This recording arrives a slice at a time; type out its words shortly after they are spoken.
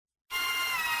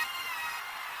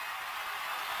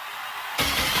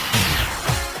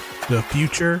The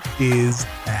future is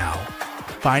now.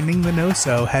 Finding the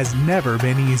No-So has never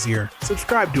been easier.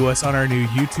 Subscribe to us on our new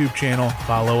YouTube channel,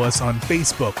 follow us on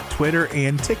Facebook, Twitter,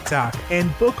 and TikTok,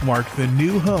 and bookmark the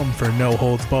new home for No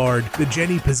Holds Barred, The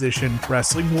Jenny Position,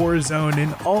 Wrestling War Zone,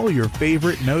 and all your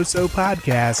favorite No-So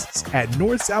podcasts at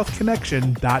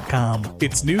NorthSouthConnection.com.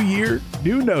 It's new year,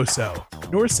 new No-So.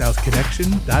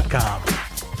 NorthSouthConnection.com.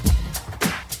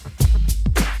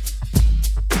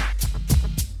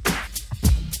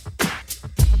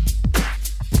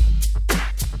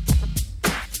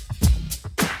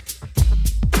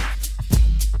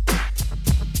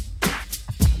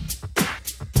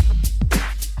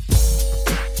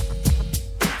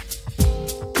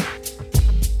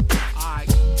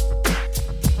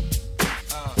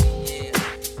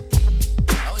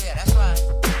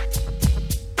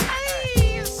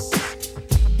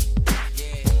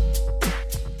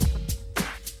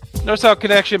 North South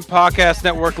Connection Podcast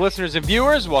Network listeners and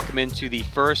viewers, welcome into the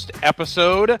first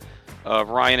episode of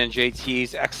Ryan and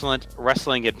JT's Excellent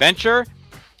Wrestling Adventure.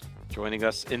 Joining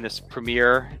us in this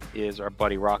premiere is our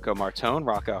buddy Rocco Martone.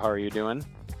 Rocco, how are you doing?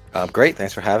 Great,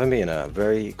 thanks for having me, and a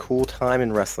very cool time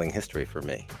in wrestling history for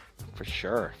me. For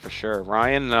sure.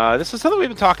 Ryan, this is something we've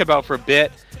been talking about for a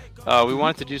bit. We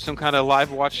wanted to do some kind of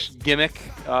live watch gimmick,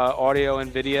 audio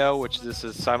and video, which this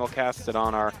is simulcasted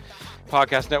on our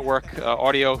podcast network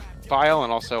audio file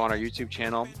and also on our YouTube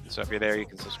channel. So if you're there, you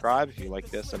can subscribe if you like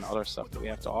this and other stuff that we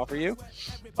have to offer you.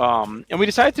 And we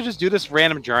decided to just do this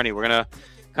random journey. We're going to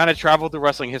kind of travel through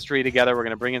wrestling history together. We're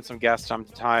going to bring in some guests time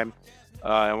to time,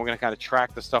 and we're going to kind of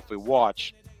track the stuff we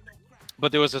watch.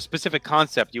 But there was a specific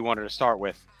concept you wanted to start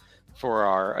with for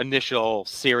our initial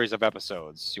series of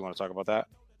episodes. You want to talk about that?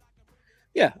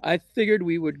 Yeah, I figured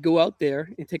we would go out there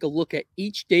and take a look at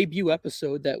each debut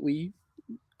episode that we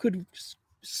could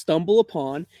stumble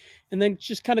upon, and then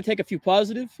just kind of take a few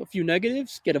positive, a few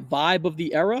negatives, get a vibe of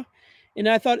the era. And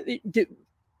I thought,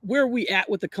 where are we at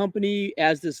with the company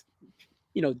as this,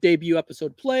 debut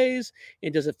episode plays,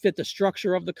 and does it fit the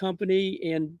structure of the company?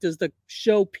 And does the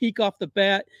show peak off the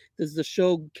bat?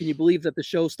 Can you believe that the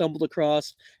show stumbled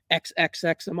across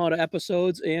XXX amount of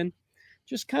episodes? And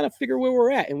just kind of figure where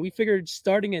we're at. And we figured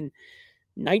starting in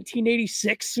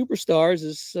 1986 Superstars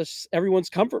is just everyone's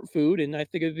comfort food, and I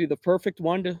think it'd be the perfect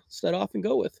one to set off and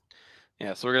go with.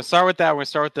 Yeah, so we're going to start with that. We're going to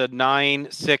start with the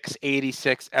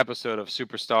 9/6/86 episode of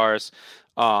Superstars,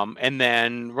 and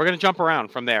then we're going to jump around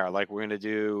from there. Like, we're going to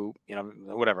do,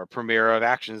 whatever, premiere of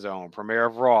Action Zone, premiere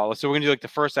of Raw. So we're going to do like the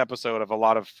first episode of a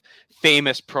lot of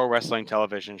famous pro wrestling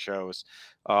television shows.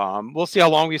 We'll see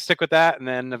how long we stick with that, and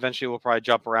then eventually we'll probably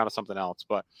jump around to something else.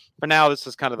 But for now, this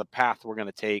is kind of the path we're going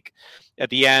to take.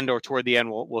 At the end or toward the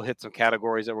end, we'll hit some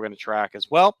categories that we're going to track as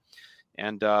well,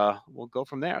 and we'll go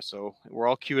from there. So we're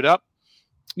all queued up.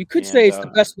 You could say it's the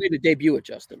best way to debut it,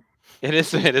 Justin. It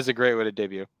is a great way to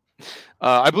debut.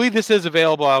 I believe this is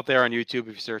available out there on YouTube if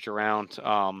you search around.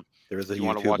 There is a you YouTube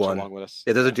want to watch one. along with us.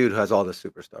 Yeah, there's a dude who has all the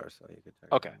Superstars. So you could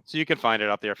okay, so you can find it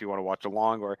out there if you want to watch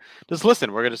along or just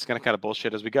listen. We're just going to kind of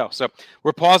bullshit as we go. So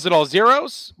we're paused at all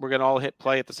zeros. We're going to all hit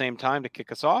play at the same time to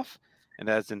kick us off. And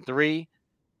that's in 3,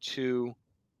 2,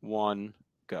 1,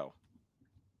 go.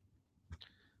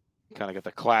 Kind of get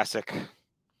the classic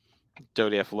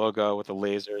WWF logo with the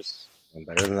lasers. I'm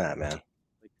better than that, man.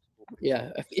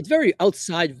 Yeah, it's very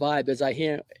outside vibe as I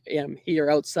am here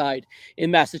outside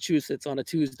in Massachusetts on a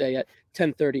Tuesday at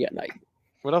 10:30 at night.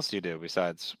 What else do you do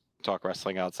besides talk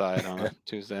wrestling outside on a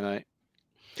Tuesday night?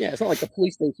 Yeah, it's not like the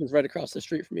police station's right across the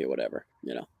street from me or whatever,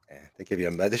 Yeah, they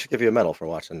should give you a medal for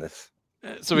watching this.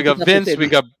 So we got Vince, we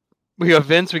got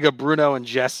Vince, we got Bruno and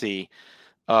Jesse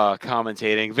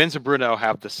commentating. Vince and Bruno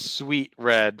have the sweet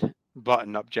red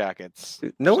button-up jackets.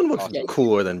 Dude, no one looks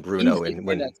cooler than Bruno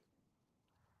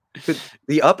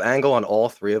the up angle on all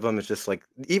three of them is just like,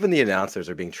 even the announcers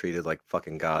are being treated like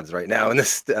fucking gods right now in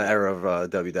this era of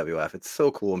WWF. It's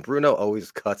so cool, and Bruno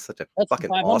always cuts such a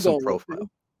fucking awesome profile.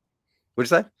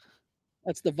 What'd you say?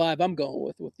 That's the vibe I'm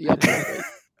going with the up angle.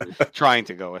 Trying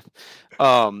to go with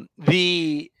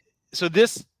so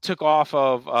this took off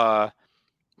of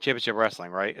Championship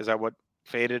Wrestling, right? Is that what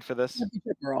faded for this?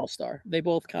 Or All-Star. They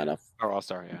both kind of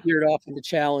All-Star, yeah. geared off into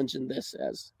challenge in this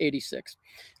as 86.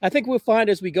 I think we'll find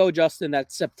as we go, Justin,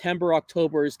 that September,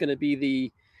 October is going to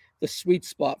be the sweet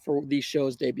spot for these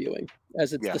shows debuting,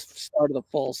 as it's the start of the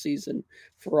fall season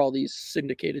for all these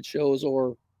syndicated shows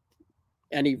or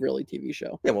any really TV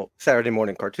show. Yeah, well, Saturday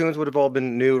morning cartoons would have all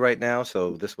been new right now,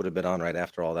 so this would have been on right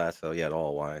after all that. So yeah, it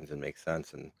all aligns and makes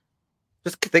sense. And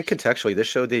just think contextually, this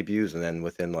show debuts, and then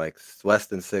within like less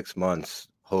than 6 months,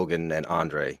 Hogan and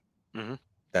Andre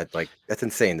That's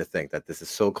insane to think that this is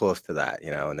so close to that,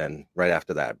 and then right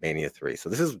after that, Mania 3. So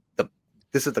this is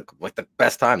the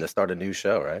best time to start a new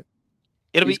show, right?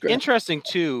 It'll be interesting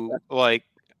too, like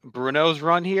Bruno's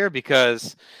run here,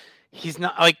 because he's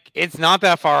not it's not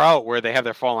that far out where they have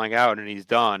their falling out and he's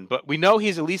done. But we know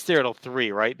he's at least there till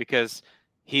 3, right? Because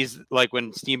he's like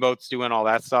when Steamboat's doing all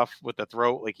that stuff with the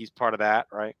throat, like he's part of that,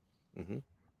 right?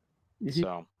 Mm-hmm.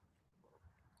 So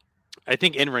I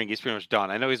think in ring he's pretty much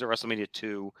done. I know he's at WrestleMania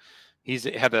 2. He's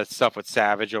had that stuff with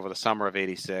Savage over the summer of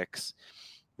 '86,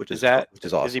 which is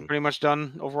awesome. Is he pretty much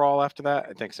done overall after that?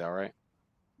 I think so, right?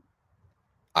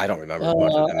 I don't remember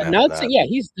much of him after that. Yeah,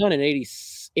 he's done in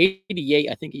 88.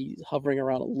 I think he's hovering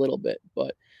around a little bit,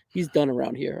 but he's done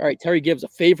around here. All right, Terry Gibbs, a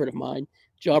favorite of mine,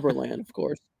 Jobberland, of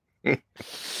course. We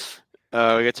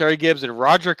got Terry Gibbs and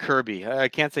Roger Kirby. I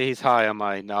can't say he's high on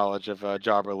my knowledge of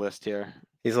jobber list here.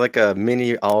 He's like a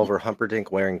mini Oliver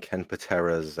Humperdinck wearing Ken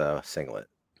Patera's singlet.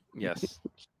 Yes.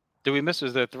 Did we miss?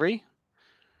 Was there 3?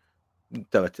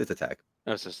 No, it's a tag.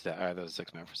 Oh, it's just all right. That was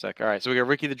 6-man for a sec. All right, so we got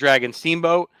Ricky the Dragon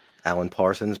Steamboat. Alan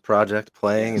Parsons project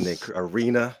playing in the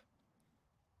arena.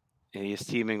 And he's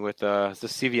teaming with is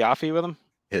this Siviafi with him?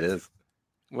 It is.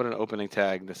 What an opening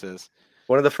tag this is.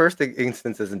 One of the first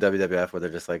instances in WWF where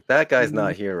they're just like, that guy's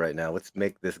not here right now. Let's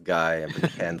make this guy and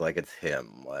pretend like it's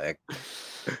him. Like,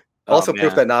 also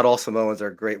proof that not all Samoans are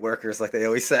great workers, like they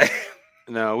always say.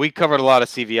 No, we covered a lot of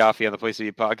Siviafi on the Place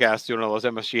TV podcast, doing all those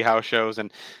MSG house shows,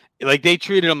 and like they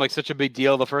treated him like such a big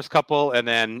deal the first couple, and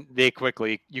then they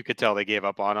quickly, you could tell they gave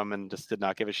up on him and just did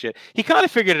not give a shit. He kind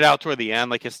of figured it out toward the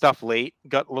end, like his stuff late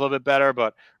got a little bit better,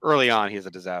 but early on he's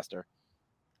a disaster.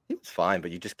 He was fine,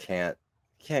 but you just can't.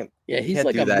 Yeah, he's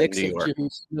like a mix of Jimmy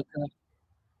Snuka.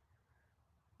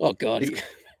 Oh God,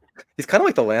 he's kind of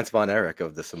like the Lance Von Erich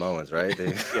of the Samoans, right? They,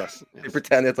 yes. They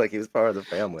pretended like he was part of the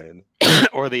family,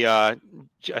 or the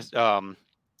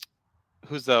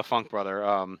who's the Funk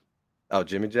brother?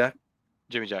 Jimmy Jack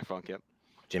Funk, yep.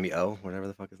 Jimmy O, whatever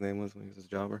the fuck his name was when he was his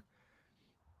jobber.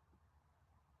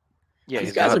 Yeah,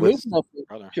 these guys are moving up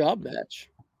for job match.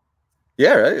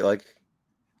 Yeah, right. Like,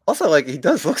 also, like he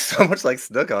does look so much like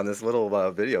Snook on this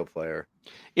little video player.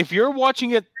 If you're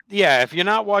watching it, if you're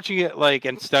not watching it like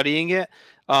and studying it,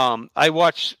 I've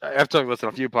to listen to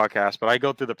a few podcasts, but I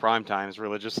go through the prime times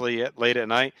religiously late at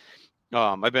night.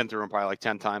 I've been through them probably like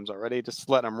 10 times already, just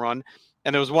letting them run.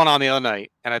 And there was one on the other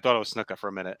night, and I thought it was Snuka for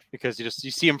a minute because you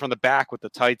see him from the back with the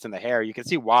tights and the hair. You can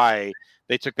see why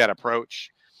they took that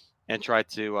approach and tried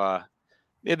to.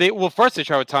 First they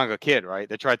tried with Tonga Kid, right?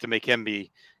 They tried to make him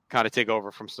kind of take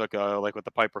over from Snuka, like with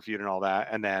the Piper feud and all that,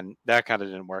 and then that kind of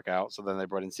didn't work out. So then they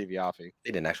brought in Siviafi.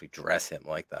 They didn't actually dress him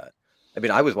like that. I mean,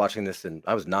 I was watching this, and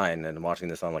I was 9 and watching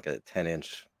this on like a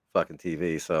 10-inch fucking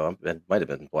TV, so it might have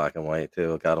been black and white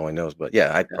too. God only knows, but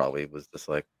I probably was just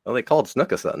like, well, they called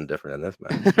Snuka something different in this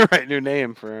match. Right, new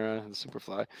name for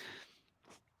Superfly.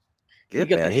 Good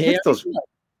man. He hits those.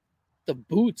 The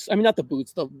boots. I mean, not the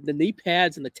boots. The knee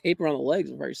pads and the tape around the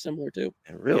legs are very similar too.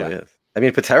 It really is. I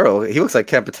mean, Patero. He looks like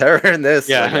Ken Patera in this.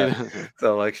 Yeah.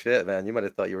 So like shit, man. You might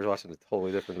have thought you were watching a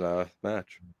totally different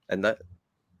match. And that.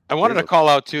 I wanted to call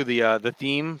out too the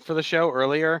theme for the show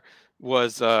earlier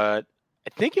was I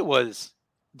think it was.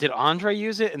 Did Andre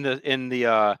use it in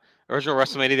the original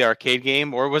WrestleMania the arcade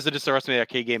game, or was it just the WrestleMania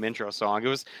arcade game intro song? It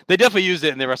was. They definitely used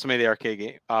it in the WrestleMania arcade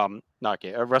game.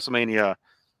 WrestleMania,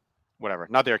 whatever,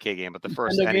 not the arcade game, but the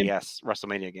first NES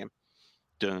WrestleMania game.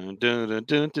 Dun, dun, dun,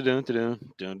 dun, dun, dun,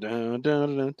 dun, dun, dun,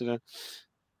 dun, dun.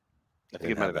 I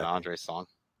think it might have been Andre's song.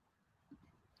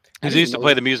 Because he used to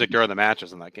play the music during the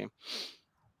matches in that game.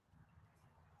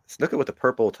 Snuka with the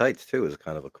purple tights too is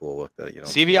kind of a cool look that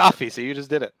Siviafi, so you just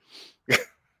did it.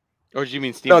 Or did you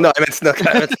mean Steve? No, I meant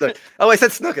Snuka. Oh, I said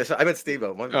Snuka. So I meant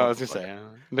Steve-O. I was gonna say,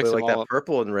 like that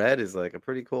purple and red is like a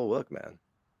pretty cool look, man.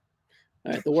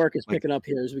 All right, the work is picking up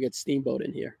here as we get Steamboat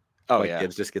in here. Oh yeah,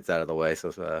 Gibbs just gets out of the way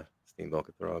so Steamboat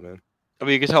could throw him in. I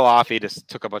mean, you can tell Offie just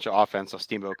took a bunch of offense, so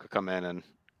Steamboat could come in and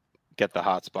get the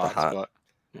hot spots. But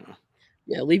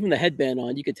yeah, leaving the headband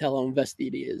on, you could tell how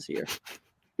invested he is here.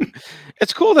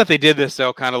 It's cool that they did this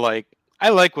though. Kind of like I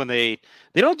like when they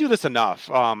don't do this enough.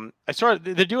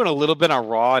 They're doing a little bit on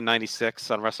Raw in '96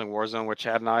 on Wrestling Warzone, where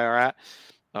Chad and I are at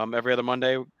every other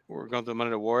Monday. We're going through the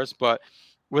Monday Night Wars, but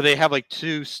where they have like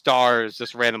 2 stars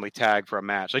just randomly tagged for a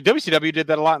match. Like WCW did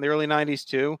that a lot in the early '90s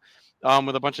too,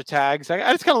 with a bunch of tags.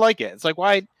 I just kind of like it. It's like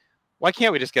why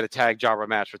can't we just get a tag jobber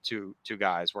match with two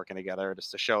guys working together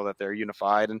just to show that they're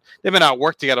unified, and they may not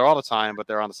work together all the time, but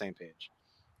they're on the same page.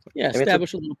 Yeah,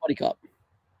 establish a little buddy cop.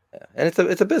 Yeah, and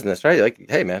it's a business, right? Like,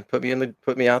 hey man, put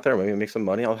me out there, maybe make some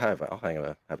money. I'll have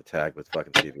a tag with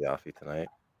fucking Siviafi tonight.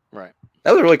 Right.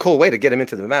 That was a really cool way to get him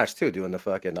into the match too, doing the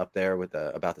fucking up there with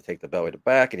the about to take the belt to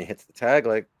back, and he hits the tag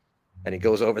and he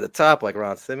goes over the top like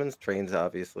Ron Simmons, trains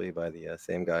obviously by the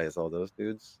same guy as all those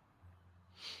dudes.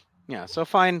 Yeah, so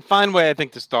fine way I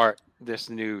think to start this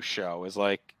new show is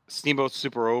like Steamboat's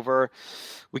super over.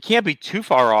 We can't be too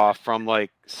far off from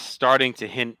like starting to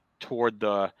hint toward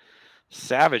the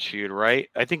Savage feud, right?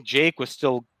 I think Jake was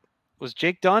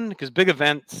Jake done? Because Big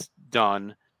Event's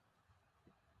done.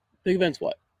 Big Event's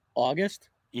what? August?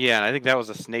 Yeah, and I think that was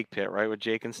a snake pit, right, with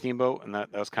Jake and Steamboat, and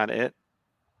that was kind of it.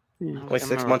 Only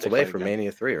 6 months away from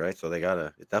Mania 3, right? So it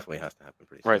definitely has to happen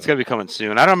pretty soon. Right, it's gonna be coming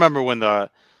soon. I don't remember when the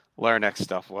Larinax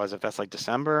stuff was. If that's like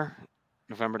December,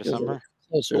 November, December.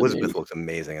 Elizabeth looks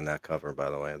amazing in that cover, by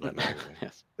the way. That magazine.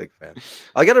 Yes. Big fan.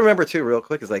 I got to remember too, real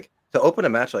quick, is like to open a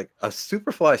match like a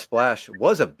Superfly Splash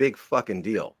was a big fucking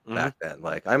deal back then.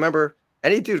 Like I remember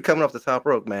any dude coming off the top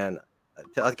rope, man.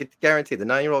 I can guarantee the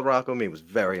 9-year-old Rocco me was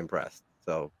very impressed.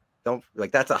 So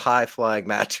that's a high flying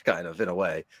match kind of in a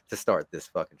way to start this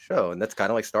fucking show, and that's kind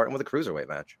of like starting with a cruiserweight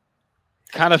match.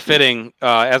 Kind of fitting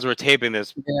as we're taping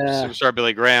this. Superstar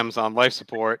Billy Graham's on life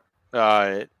support.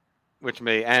 Which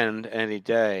may end any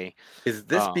day. Is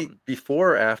this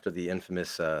before or after the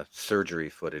infamous surgery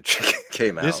footage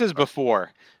came out? This is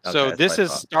before. Okay, so this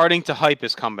is starting to hype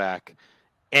his comeback.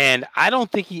 And I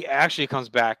don't think he actually comes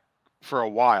back for a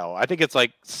while. I think it's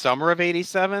like summer of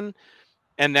 87.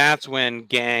 And that's when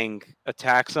Gang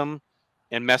attacks him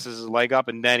and messes his leg up.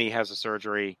 And then he has a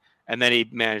surgery. And then he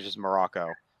manages Morocco.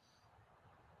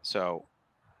 So...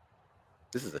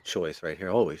 This is a choice right here.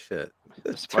 Holy shit.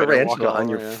 Tarantula on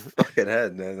your fucking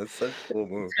head, man. That's such a cool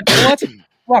move.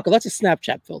 Rocco, that's a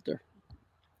Snapchat filter.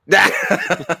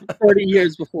 30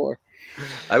 years before.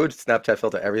 I would Snapchat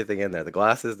filter everything in there. The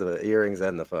glasses, the earrings,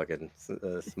 and the fucking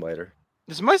smiter.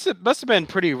 This must have been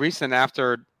pretty recent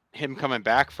after him coming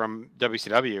back from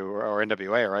WCW or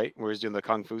NWA, right? Where he's doing the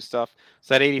Kung Fu stuff. Is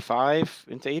that 85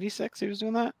 into 86 he was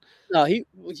doing that? No, he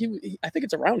I think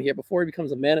it's around here before he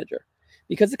becomes a manager.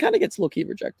 Because it kind of gets low-key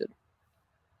rejected.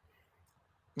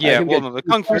 Yeah, well, the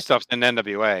Kung Fu stuff's in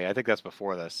NWA. I think that's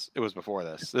before this. It was before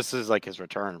this. This is like his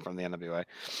return from the NWA.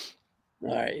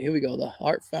 All right, here we go. The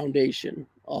Hart Foundation,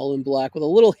 all in black with a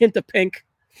little hint of pink.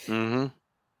 Mm-hmm.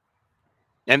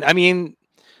 And, I mean,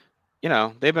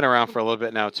 they've been around for a little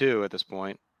bit now, too, at this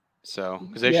point. So,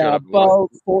 because they showed up about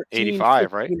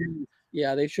 85, right?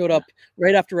 Yeah, they showed up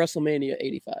right after WrestleMania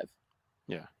 85.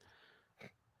 Yeah.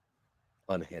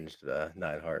 Unhinged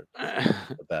Neidhart,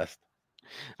 the best.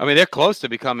 I mean, they're close to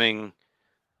becoming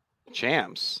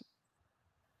champs.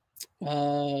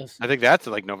 I think that's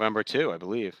like November 2, I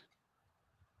believe.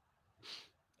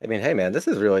 I mean, hey man, this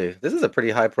is a pretty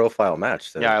high profile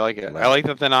match. Yeah, I like it. I like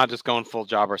that they're not just going full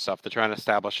jobber stuff. They're trying to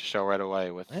establish a show right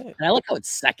away with. And I like how it's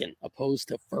second opposed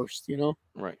to first.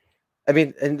 Right. I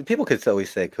mean, and people could always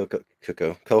say Coco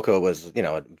was,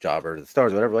 a jobber to the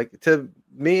stars or whatever. Like to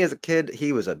me as a kid,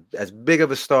 he was as big of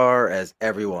a star as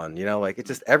everyone, like it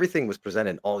just everything was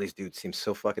presented. All these dudes seemed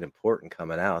so fucking important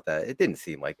coming out that it didn't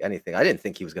seem like anything. I didn't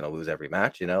think he was going to lose every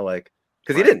match,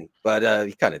 because he didn't, but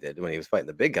he kind of did when he was fighting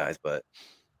the big guys. But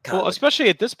God, especially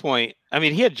at this point, I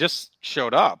mean, he had just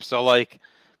showed up. So like,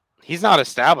 he's not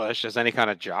established as any kind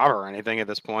of jobber or anything at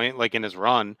this point, like in his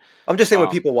run. I'm just saying when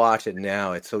people watch it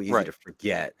now, it's so easy to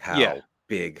forget how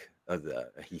big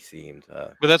he seemed.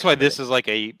 But that's why this is like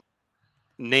a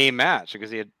name match because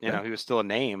he had, he was still a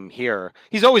name here.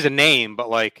 He's always a name, but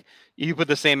like you put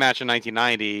the same match in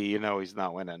 1990, he's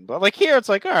not winning. But like here, it's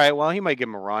like, all right, well, he might give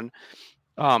him a run.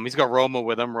 He's got Roma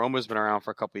with him. Roma's been around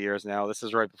for a couple of years now. This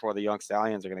is right before the Young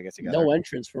Stallions are going to get together. No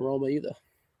entrance for Roma either.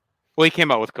 Well, he came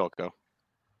out with Coco.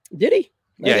 Did he?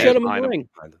 Yeah, showed him in the ring.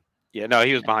 Yeah, no,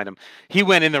 he was behind him. He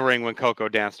went in the ring when Coco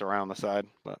danced around the side.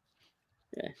 But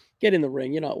yeah, get in the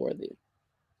ring. You're not worthy.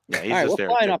 Yeah, he's just we're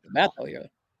flying off the bat though here.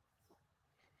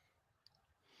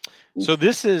 So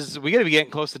we got to be getting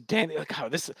close to Danny. Like,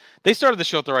 they started the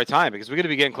show at the right time because we got to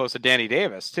be getting close to Danny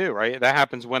Davis too, right? That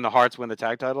happens when the Harts win the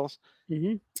tag titles.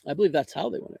 Mm-hmm. I believe that's how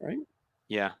they win it, right?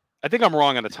 Yeah, I think I'm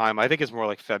wrong on the time. I think it's more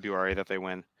like February that they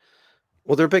win.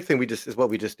 Well, their big thing is what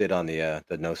we just did on the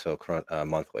No-So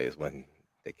monthly is when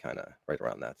they kind of right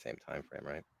around that same time frame,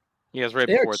 right? Yeah, it's right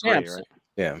before 3, right?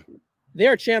 Yeah, they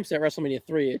are champs at WrestleMania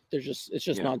 3. It's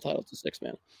just non-title to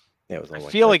 6-man. Yeah, it was. I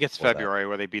feel like it's February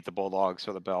where they beat the Bulldogs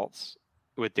for the belts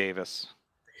with Davis.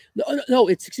 No,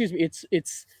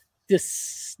 it's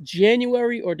this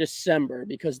January or December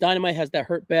because Dynamite has that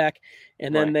hurt back,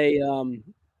 and then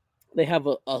they have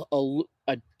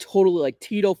a totally like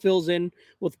Tito fills in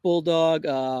with Bulldog.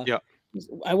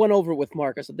 I went over it with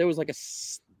Mark. I said there was like a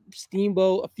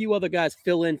Steamboat, a few other guys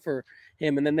fill in for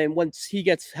him, and then once he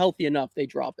gets healthy enough, they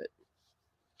drop it.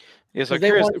 Yeah, so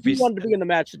he wanted to be in the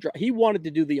match. He wanted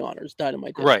to do the honors.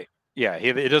 Dynamite did. Right. Yeah,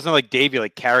 it doesn't like Davey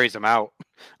like carries him out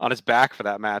on his back for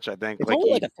that match. I think it's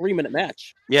only like a 3-minute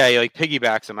match. Yeah, he like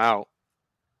piggybacks him out.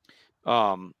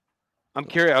 I'm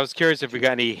curious. I was curious if we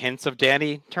got any hints of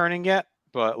Danny turning yet,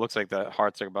 but it looks like the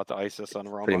Hearts are about to ice us on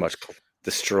Roma. Pretty much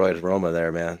destroyed Roma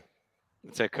there, man.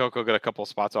 I'd say Coco got a couple of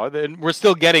spots on, and we're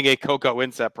still getting a Coco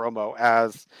inset promo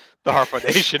as the Hart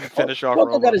Foundation finish off.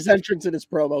 Coco got his entrance in his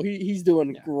promo. He's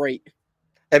doing great.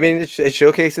 I mean, it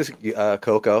showcases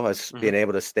Coco as being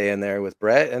able to stay in there with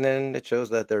Brett, and then it shows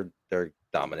that they're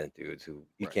dominant dudes who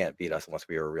you can't beat us unless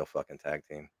we are a real fucking tag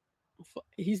team.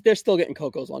 They're still getting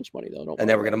Coco's lunch money though. And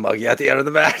then we're gonna mug you at the end of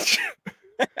the match.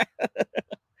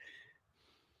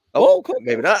 Coco.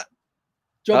 Maybe not.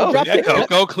 Drop kick.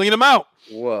 Coco, clean him out.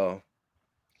 Whoa.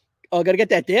 Oh, gotta get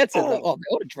that dance in. Oh,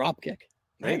 what a drop kick.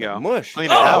 There you go. Mush. Clean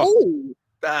it out.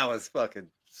 That was fucking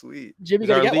sweet.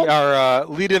 Jimmy, our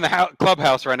lead in the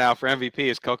clubhouse right now for MVP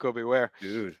is Coco Beware.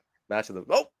 Dude, match of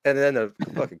the and then the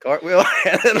fucking cartwheel.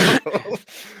 And then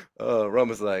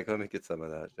Roma's like, let me get some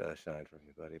of that shine from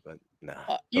you, buddy. But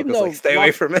nah, even though like, stay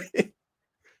away from me.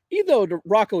 Even though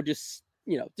Rocco just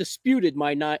disputed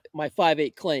my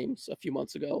 5'8" claims a few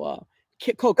months ago,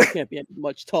 Coco can't be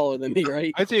much taller than me,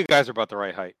 right? I'd say you guys are about the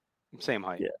right height, same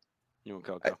height. Yeah, you and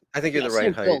Coco. I think you're the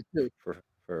right height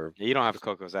for. Yeah, you don't have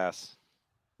Coco's ass.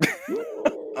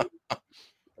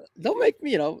 Don't make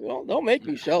me, don't make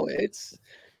me show it.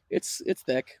 It's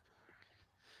thick.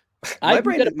 My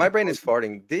brain is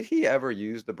farting. Did he ever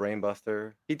use the Brain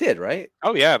Buster? He did, right?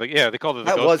 Oh yeah, they called it.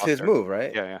 That was his move,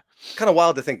 right? Yeah. Kind of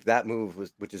wild to think that move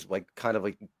was, which is like kind of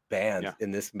like banned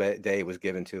in this day, was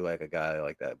given to like a guy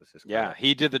like that. Was just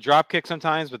he did the drop kick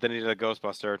sometimes, but then he did a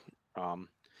Ghostbuster.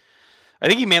 I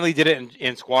think he mainly did it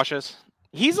in squashes.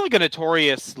 He's like a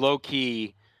notorious low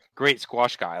key great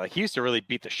squash guy. Like he used to really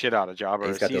beat the shit out of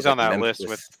jobbers. He's on that list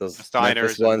with those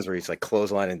Steiners ones where he's like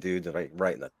clotheslining dudes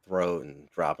right in the throat and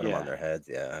dropping them on their heads.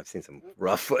 Yeah, I've seen some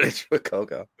rough footage with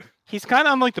Coco. He's kind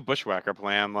of unlike the Bushwhacker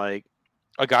plan, like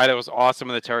a guy that was awesome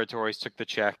in the territories, took the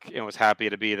check, and was happy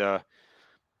to be the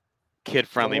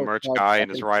kid-friendly merch guy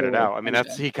and just ride it out. I mean,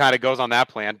 he kind of goes on that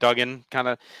plan. Duggan's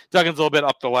a little bit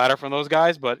up the ladder from those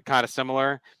guys, but kind of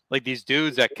similar. Like these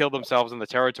dudes that killed themselves in the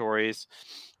territories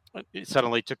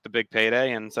suddenly took the big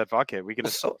payday and said, "Fuck it, we can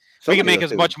make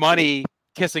as much money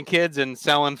kissing kids and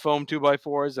selling foam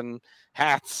 2x4s and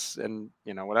hats and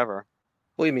whatever."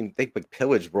 Well, I mean, they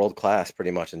pillaged World Class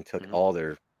pretty much and took all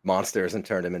their monsters and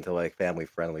turned them into like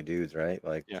family-friendly dudes, right?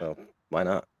 Like, so why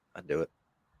not? I'd do it.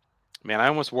 Man, I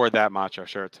almost wore that macho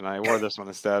shirt tonight. I wore this one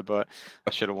instead, but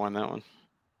I should have worn that one.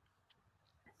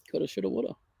 Coulda, shoulda,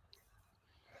 woulda.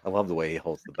 I love the way he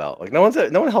holds the belt. Like no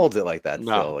one holds it like that.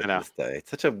 No, still, this day. It's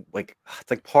such a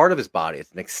it's like part of his body.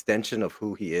 It's an extension of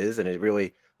who he is, and it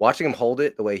really watching him hold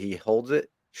it the way he holds it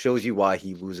shows you why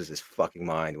he loses his fucking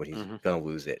mind when he's gonna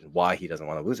lose it, and why he doesn't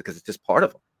want to lose it, because it's just part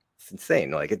of him. It's insane.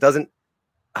 Like it doesn't.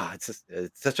 It's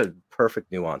such a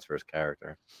perfect nuance for his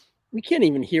character. We can't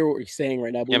even hear what he's saying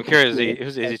right now. Yeah, I'm curious.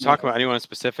 Is he talking about anyone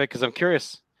specific? Because I'm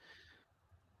curious.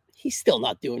 He's still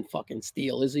not doing fucking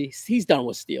Steel, is he? He's done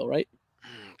with Steel, right?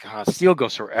 God, Steel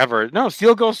goes forever. No,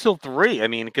 Steel goes till 3. I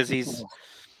mean, because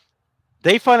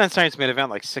they fight on Science Main Event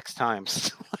like 6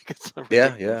 times.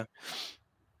 Yeah.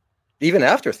 Even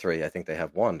after 3, I think they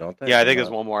have 1, don't they? Yeah, I think there's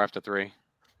 1 more after 3.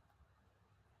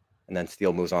 And then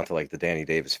Steel moves on to like the Danny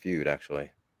Davis feud,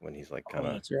 actually, when he's like kind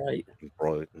of that's right,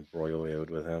 embroiled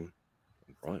with him.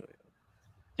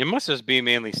 It must just be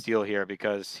mainly Steel here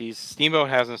because Steamboat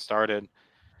hasn't started.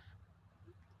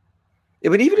 Yeah,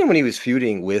 but even when he was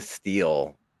feuding with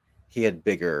Steel, he had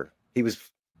bigger. He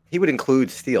would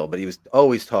include Steel, but he was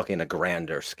always talking a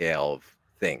grander scale of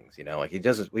things. Like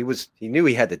he knew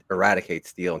he had to eradicate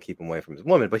Steel and keep him away from his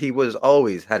woman, but he was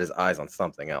always had his eyes on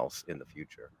something else in the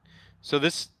future. So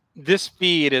this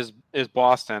feed is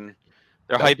Boston.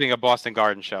 They're hyping a Boston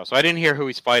Garden show. So I didn't hear who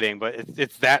he's fighting, but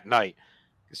it's that night.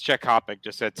 Because Chet Kopic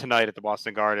just said tonight at the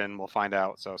Boston Garden. We'll find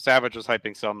out. So Savage was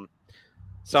hyping some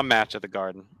match at the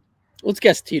Garden. Let's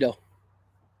guess Tito.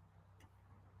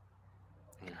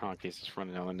 Honky's just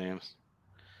running down the names.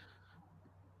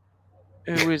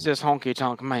 Who is this honky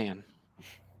tonk man?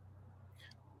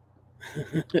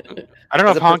 I don't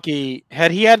know if Honky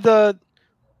had the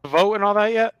vote and all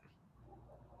that yet.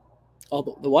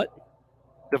 Oh, the what?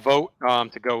 The vote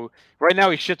to go right now.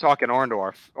 He's shit talking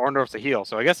Orndorff. Orndorff's a heel,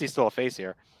 so I guess he's still a face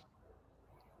here.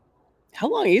 How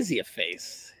long is he a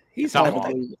face? He's not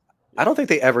long. I don't think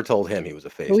they ever told him he was a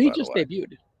face. Well, he just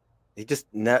debuted.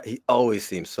 He always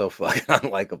seems so fucking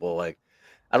unlikable. Like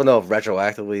I don't know if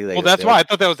retroactively. Well, that's why I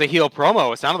thought that was a heel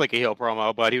promo. It sounded like a heel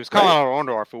promo, but he was calling out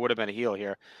Orndorff. It would have been a heel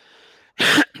here.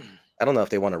 I don't know if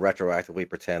they want to retroactively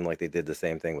pretend like they did the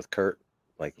same thing with Kurt.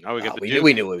 Like,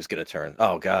 we knew it was going to turn.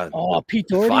 Oh God. Oh, Pete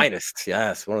Doherty, finest.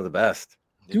 Yes, one of the best.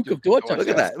 Duke of Dorchester. Look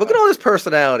at that. Look at all this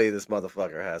personality this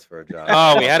motherfucker has for a job.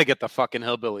 Oh, we had to get the fucking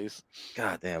hillbillies.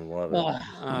 Goddamn love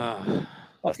it.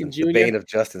 Fucking the bane of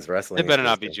Justin's wrestling. It better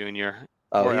not be Junior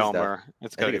or Elmer.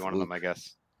 It's got to be one of them, I guess.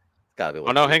 It's got to be.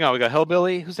 Oh no, hang on. We got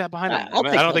Hillbilly. Who's that behind him? I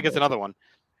don't think it's another one.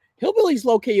 Hillbilly's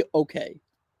okay.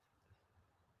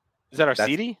 Is that our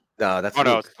CD? No, that's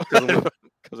Luke.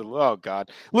 Oh God,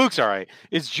 Luke's all right.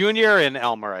 It's Junior and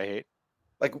Elmer. I hate.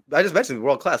 Like I just mentioned,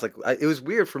 World Class. Like it was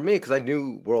weird for me because I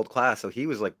knew World Class, so he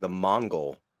was like the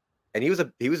Mongol, and he was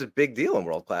a big deal in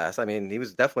World Class. I mean, he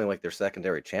was definitely like their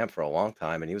secondary champ for a long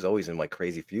time, and he was always in like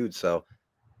crazy feuds. So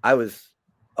I was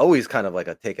always kind of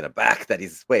like taken aback that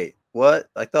he's what?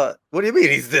 I thought, what do you mean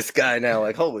he's this guy now?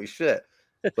 Like holy shit!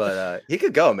 But he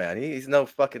could go, man. He's no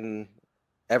fucking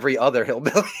every other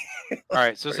hillbilly. All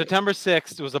right, so September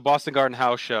 6th was the Boston Garden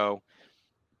House show.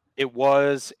 It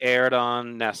was aired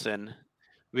on Nessun.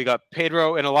 We got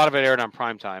Pedro, and a lot of it aired on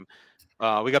primetime.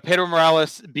 We got Pedro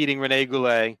Morales beating Rene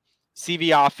Goulet, CV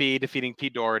Affi defeating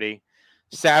Pete Doherty,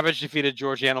 Savage defeated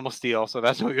George Animal Steel, so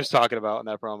that's what he was talking about in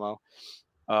that promo.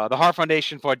 The Hart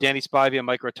Foundation fought Danny Spivey and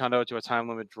Mike Rotundo to a time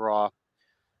limit draw.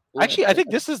 Actually, I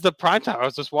think this is the primetime. I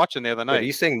was just watching the other night. Are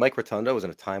you saying Mike Rotundo was in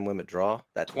a time limit draw?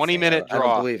 That 20-minute draw. I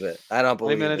don't believe it. I don't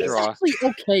believe 20-minute it. draw. Actually,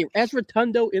 okay. As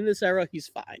Rotundo in this era, he's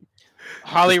fine.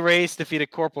 Holly Race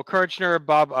defeated Corporal Kirchner.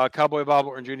 Cowboy Bob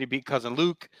Orton Jr. beat Cousin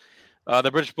Luke.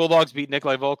 The British Bulldogs beat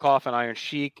Nikolai Volkov and Iron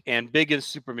Sheik. And Big and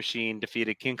Super Machine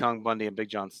defeated King Kong Bundy and Big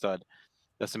John Studd.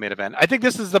 That's the main event. I think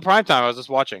this is the primetime I was just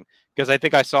watching because I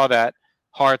think I saw that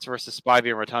Hearts versus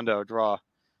Spivey and Rotundo draw.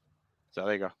 So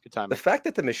there you go. Good time. The fact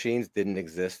that the machines didn't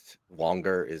exist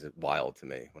longer is wild to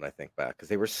me when I think back because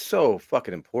they were so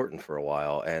fucking important for a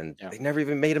while and they never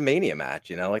even made a Mania match.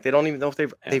 You know, like they don't even know if they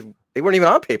weren't even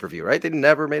on pay-per-view, right? They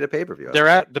never made a pay-per-view. They're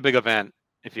at the big event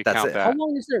if you count that. How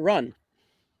long is their run?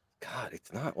 God,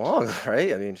 it's not long,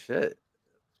 right? I mean, shit.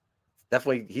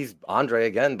 Definitely, he's Andre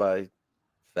again by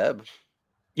Feb.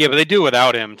 Yeah, but they do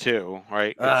without him too,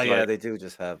 right? Yeah, they do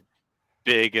just have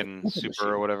Big and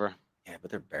Super or whatever. Yeah,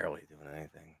 but they're barely doing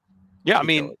anything. Yeah, I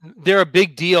mean, they're a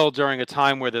big deal during a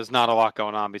time where there's not a lot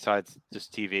going on besides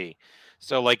just TV.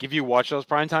 So, like, if you watch those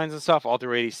prime times and stuff all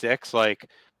through 86, like,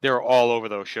 they're all over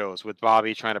those shows with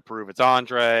Bobby trying to prove it's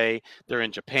Andre. They're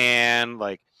in Japan.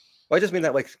 Like, well, I just mean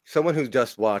that, like, someone who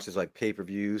just watches, like,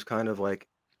 pay-per-views kind of, like,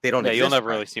 they don't exist, you'll never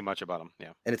really see much about them.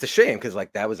 Yeah. And it's a shame because,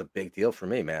 like, that was a big deal for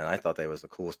me, man. I thought that was the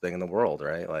coolest thing in the world,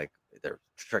 right? Like, they're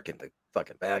tricking the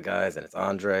fucking bad guys and it's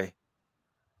Andre.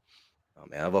 Oh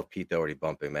man, I love Pete Doherty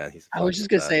bumping, man. I was just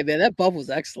gonna say, man, that bump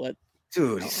was excellent.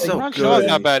 Dude, he's so Ron good. Shaw's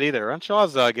not bad either. Ron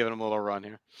Shaw's giving him a little run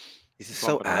here. He's just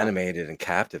so animated and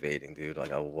captivating, dude.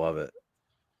 Like I love it.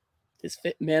 His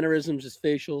mannerisms, his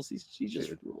facials, he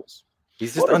just rules.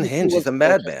 He's just unhinged. He's a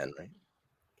madman, right?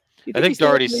 I think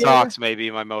Doherty's socks may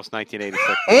be my most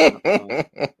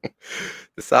 1986.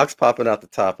 The socks popping out the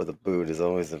top of the boot is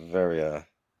always a very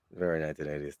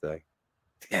 1980s thing.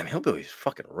 Damn, Hillbilly's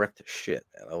fucking ripped to shit,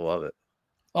 man. I love it.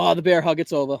 Oh, the bear hug,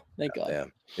 it's over. Thank God.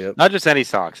 Damn. Yep. Not just any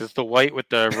socks. It's the white with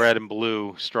the red and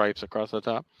blue stripes across the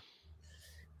top.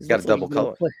 He's got a double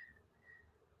color.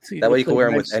 That way you can wear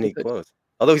them with any clothes.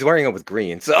 Although he's wearing them with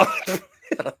green, so.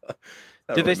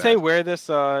 Did they say where this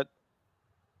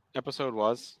episode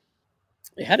was?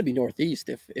 It had to be Northeast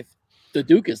if the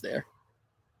Duke is there.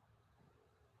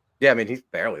 Yeah, I mean, he's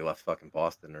barely left fucking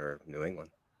Boston or New England.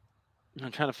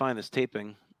 I'm trying to find this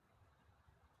taping.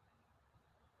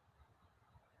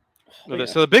 Oh, yeah.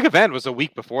 So the big event was a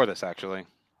week before this, actually.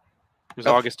 It was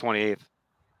August 28th.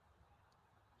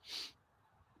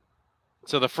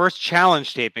 So the first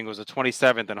challenge taping was the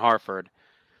 27th in Hartford.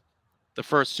 The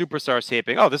first Superstars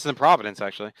taping. Oh, this is in Providence,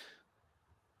 actually.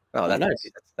 Oh, that's nice.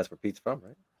 That's where Pete's from,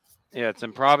 right? Yeah, it's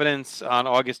in Providence on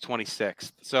August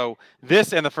 26th. So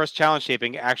this and the first challenge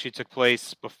taping actually took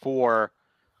place before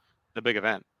the big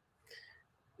event.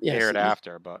 Yeah, aired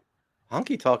after, but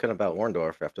Honky talking about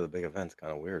Orndorff after the big event's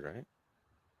kind of weird, right?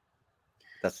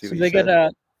 That's so they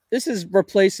got this is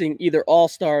replacing either All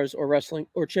Stars or wrestling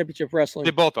or Championship Wrestling.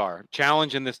 They both are.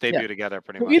 Challenge and this debut together,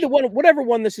 pretty much. Either one, whatever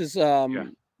one this is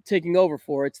taking over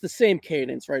for, it's the same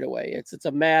cadence right away. It's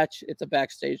a match, it's a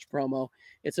backstage promo,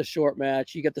 it's a short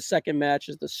match. You got the second match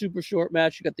as the super short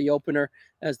match. You got the opener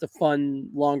as the fun,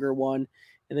 longer one,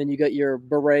 and then you got your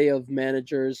beret of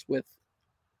managers with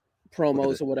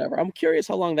promos or whatever. I'm curious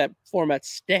how long that format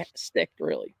sticked,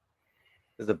 really.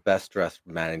 is the best dressed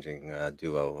managing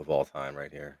duo of all time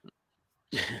right here.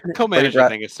 Co-manager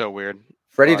thing is so weird.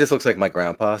 Freddie just looks like my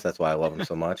grandpa. So that's why I love him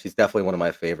so much. He's definitely one of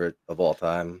my favorite of all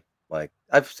time. Like,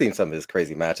 I've seen some of his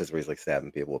crazy matches where he's like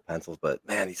stabbing people with pencils, but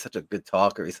man, he's such a good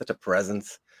talker. He's such a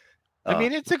presence. I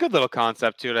mean, it's a good little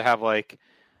concept too to have like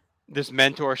this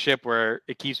mentorship where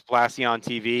it keeps Blassie on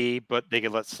TV, but they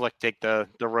could let Slick take the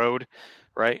road,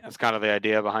 right? That's kind of the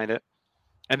idea behind it.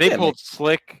 And they pulled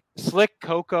Slick,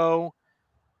 Coco,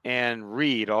 and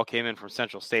Reed all came in from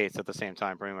Central States at the same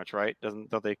time, pretty much, right?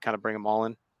 Don't they kind of bring them all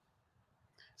in?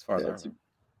 As far as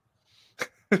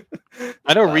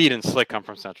I know Reed and Slick come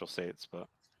from Central States, but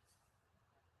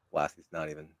Blassie's not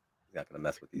going to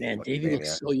mess with these. Man, Davey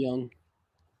looks so young.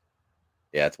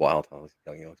 Yeah, it's wild.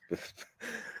 Young.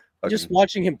 Just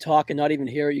watching him talk and not even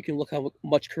hear it, you can look how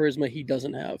much charisma he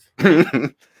doesn't have.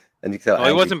 And you can tell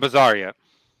he wasn't bizarre yet.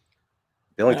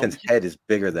 Billington's head is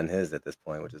bigger than his at this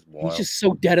point, which is wild. He's just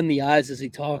so dead in the eyes as he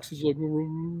talks. He's like,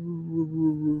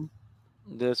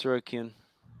 that's right, Ken.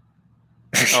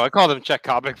 Oh, I called him Czech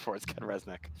Kopic before. It's Ken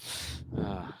Resnick.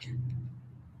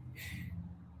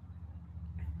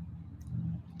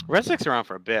 Resnick's around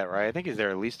for a bit, right? I think he's there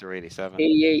at least through 87.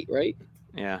 88, right?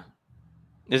 Yeah.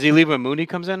 Does he leave when Mooney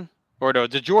comes in? Or no,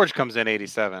 George comes in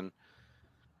 87.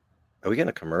 Are we getting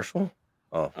a commercial?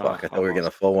 Oh, fuck. I thought we were getting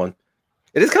a full one.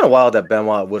 It is kind of wild that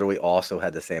Benoit literally also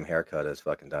had the same haircut as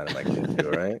fucking Dynamite Kid too,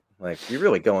 right? Like, you're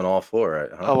really going all for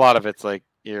it, huh? A lot of it's like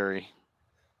eerie.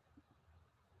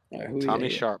 Right, Tommy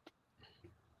Sharp.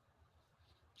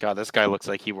 God, this guy looks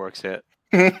like he works at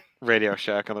Radio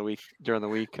Shack during the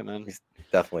week, and then he's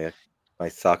definitely my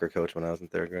soccer coach when I was in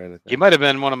third grade. He might have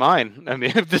been one of mine. I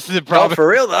mean, if this is a problem for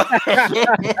real though.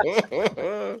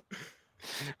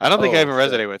 I don't think I even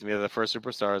resonated with me. The first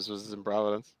Superstars was in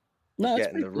Providence. No,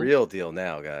 getting the real deal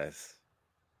now, guys.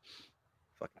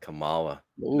 Fucking Kamala.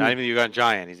 Ooh. Not even Ugandan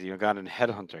Giant. He's a Ugandan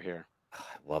headhunter here. I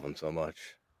love him so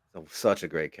much. Such a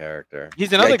great character.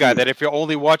 He's another guy that if you're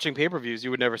only watching pay-per-views,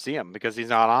 you would never see him because he's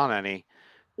not on any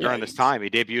during this time. He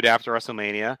debuted after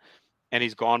WrestleMania, and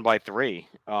he's gone by 3.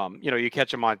 You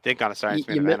catch him on a Science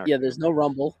Man event. Yeah, there's no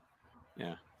Rumble.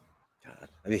 Yeah. God.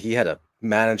 I mean, he had a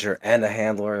manager and a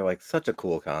handler. Like, such a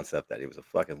cool concept that he was a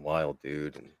fucking wild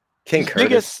dude. And King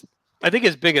Curtis. I think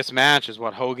his biggest match is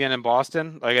Hogan in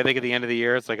Boston. Like, I think at the end of the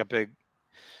year, it's like a big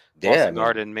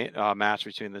Garden match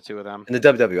between the two of them. And the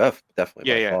WWF,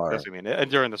 definitely. Yeah, that's what I mean. And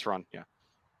during this run, yeah.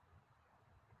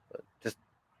 But just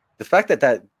the fact that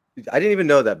I didn't even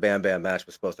know that Bam Bam match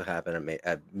was supposed to happen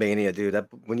at Mania, dude.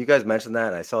 When you guys mentioned that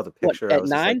and I saw the picture, I was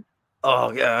 9? Like,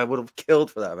 oh, yeah, I would have killed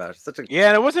for that match. Yeah,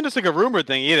 and it wasn't just like a rumored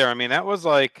thing either. I mean, that was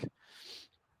like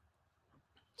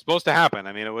supposed to happen.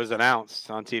 I mean, it was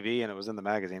announced on TV and it was in the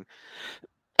magazine.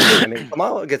 I mean,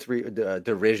 Kamala gets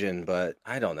derision, but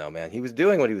I don't know, man. He was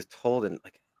doing what he was told, and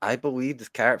like I believed his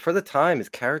character for the time. His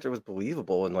character was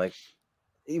believable, and like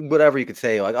whatever you could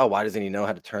say, like, oh, why doesn't he know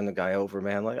how to turn the guy over,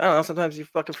 man? Like, I don't know. Sometimes you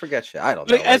fucking forget shit. I don't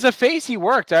know. As a face, he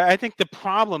worked. I think the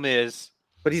problem is,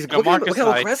 but he's look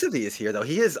how aggressive he is here, though.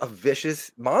 He is a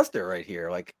vicious monster right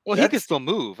here. Like, well, he can still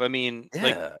move. I mean,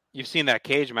 like you've seen that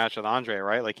cage match with Andre,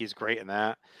 right? Like he's great in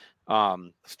that.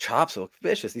 Those chops look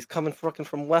vicious. He's coming fucking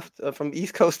from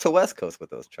East Coast to West Coast with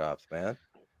those chops, man.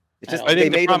 It's just I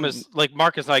think the problem is like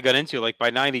Marcus and I got into like by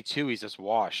 92 he's just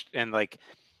washed, and like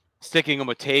sticking him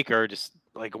with Taker just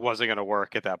like wasn't gonna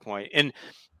work at that point. And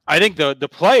I think the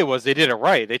play was they did it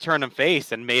right. They turned him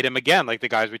face and made him again like the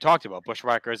guys we talked about,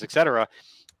 Bushwhackers, etc.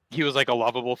 He was like a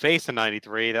lovable face in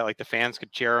 93 that like the fans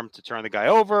could cheer him to turn the guy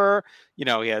over. He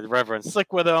had Reverend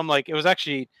Slick with him. Like it was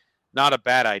actually not a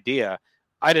bad idea.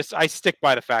 I stick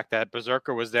by the fact that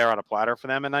Berserker was there on a platter for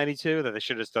them in 92, that they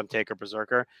should have just done Taker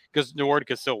Berserker because Nord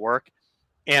could still work.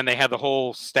 And they had the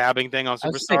whole stabbing thing on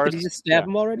Superstars. Did you just stab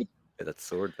him already? Yeah, that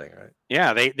sword thing, right?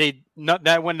 Yeah,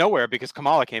 that went nowhere because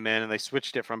Kamala came in and they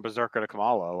switched it from Berserker to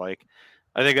Kamala. Like,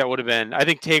 I think that would have been, I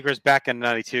think Taker's back in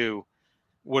 92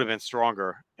 would have been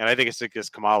stronger. And I think it's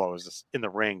because Kamala was just in the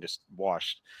ring, just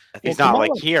washed. He's not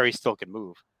like here, he still can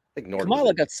move. I think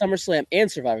Kamala got SummerSlam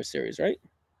and Survivor Series, right?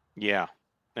 Yeah.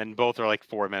 And both are like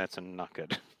 4 minutes and not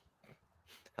good.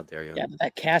 How dare you? Yeah, but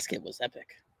that casket was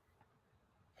epic.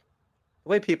 The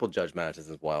way people judge matches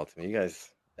is wild to me. You guys,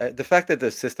 the fact that the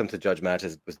system to judge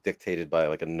matches was dictated by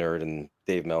like a nerd and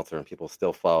Dave Meltzer, and people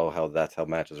still follow that's how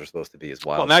matches are supposed to be is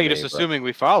wild. Well, now you're just assuming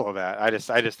we follow that. I just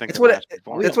think it's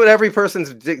what every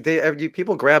person's.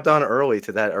 People grabbed on early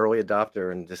to that early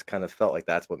adopter and just kind of felt like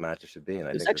that's what matches should be. And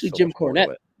I think actually Jim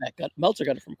Cornette. Meltzer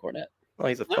got it from Cornette.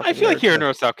 Well, I feel like here in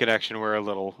North South Connection, we're a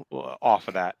little off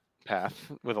of that path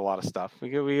with a lot of stuff.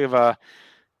 We have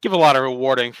give a lot of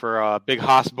rewarding for a big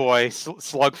Haas boy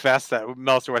slugfest that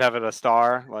Meltzer would have at a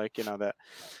star, like that.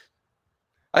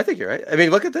 I think you're right. I mean,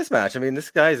 look at this match. I mean, this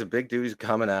guy's a big dude. He's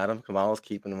coming at him. Kamala's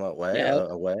keeping him away. Yeah.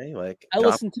 Away. Like I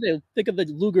listened to think of the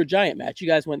Luger Giant match. You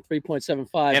guys went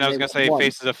 3.75. And I was gonna say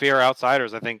Faces of Fear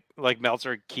Outsiders. I think like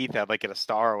Meltzer and Keith had like at a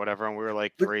star or whatever, and we were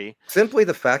like 3. Simply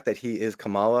the fact that he is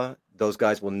Kamala, those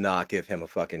guys will not give him a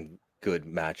fucking good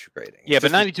match rating. Yeah,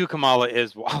 but 92 Kamala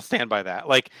is. I'll stand by that.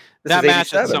 Like that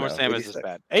match at SummerSlam is just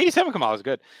bad. 87 Kamala is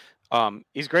good.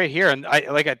 He's great here, and I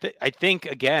think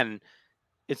again.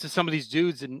 It's just some of these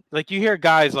dudes, and like you hear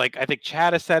guys like I think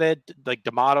Chad has said it, like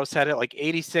D'Amato said it, like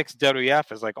 86 WF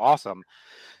is like awesome.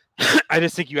 I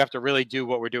just think you have to really do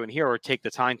what we're doing here, or take the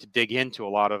time to dig into a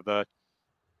lot of the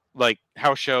like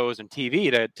house shows and TV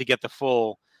to get the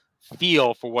full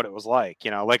feel for what it was like.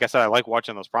 Like I said, I like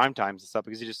watching those prime times and stuff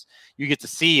because you get to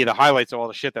see the highlights of all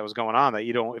the shit that was going on that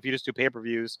you don't if you just do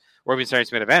pay-per-views or even Saturday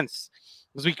Night events.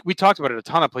 Because we talked about it a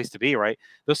ton of Place to Be, right?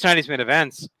 Those Saturday Night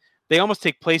events. They almost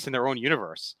take place in their own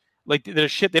universe. Like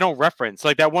there's shit they don't reference.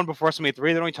 Like that one before WrestleMania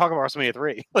 3, they don't even talk about WrestleMania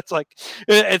 3.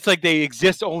 It's like they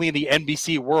exist only in the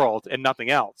NBC world and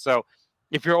nothing else. So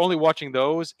if you're only watching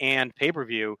those and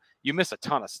pay-per-view, you miss a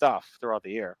ton of stuff throughout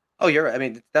the year. Oh, you're right. I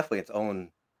mean, it's definitely its own,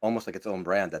 almost like its own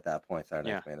brand at that point.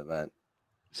 Saturday Night Main Event.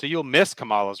 So you'll miss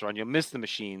Kamala's run. You'll miss the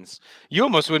machines. You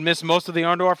almost would miss most of the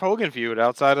Orndorff-Hogan feud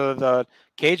outside of the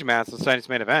cage match of Saturday's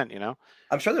Main Event,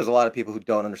 I'm sure there's a lot of people who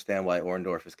don't understand why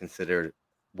Orndorff is considered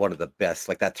one of the best.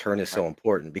 Like that turn is so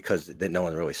important because no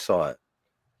one really saw it.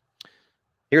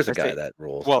 Here's a guy that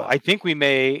rules. Well, I think we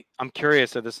may. I'm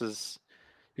curious if this is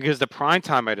because the prime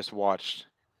time I just watched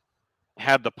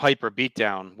had the Piper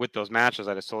beatdown with those matches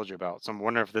I just told you about. So I'm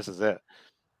wondering if this is it,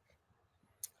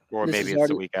 or maybe it's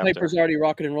the week after. Piper's already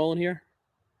rocking and rolling here.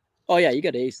 Oh yeah, you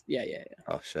got Ace. Yeah.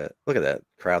 Oh shit! Look at that.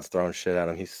 Crowd's throwing shit at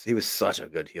him. He was such a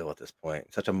good heel at this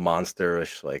point. Such a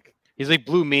monsterish like. He's like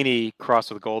Blue Meanie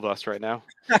crossed with Goldust right now.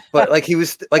 But like he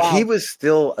was he was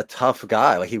still a tough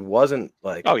guy. Like he wasn't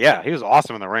like. Oh yeah, he was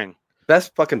awesome in the ring.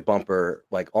 Best fucking bumper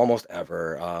like almost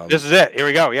ever. This is it. Here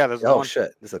we go. Yeah. This is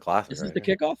shit! This is a classic. This is the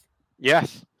kickoff.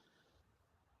 Yes.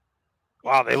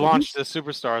 Wow, they launched the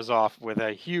Superstars off with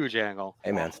a huge angle.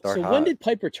 Hey man, start So hot. when did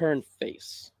Piper turn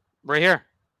face? Right here.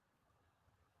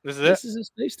 This is it. This is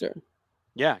his face turn.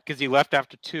 Yeah, because he left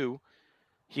after 2.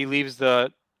 He leaves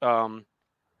the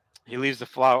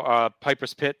flower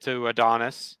Piper's Pit to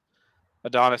Adonis.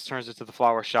 Adonis turns it to the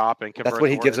flower shop and that's when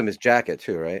he gives him his jacket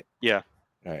too, right? Yeah.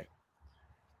 All right.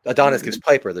 Adonis gives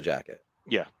Piper the jacket.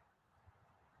 Yeah.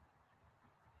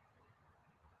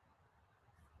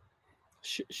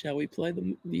 Shall we play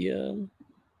the No,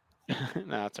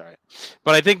 that's all right.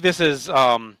 But I think this is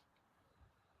I don't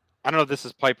know if this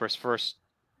is Piper's first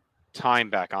time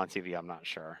back on TV. I'm not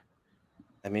sure.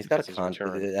 I mean, he's got a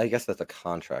contract. I guess that's a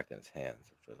contract in his hands.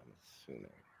 I'm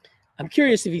assuming. I'm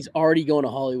curious if he's already going to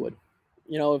Hollywood.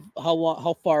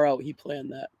 How far out he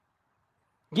planned that.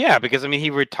 Yeah, because I mean, he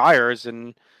retires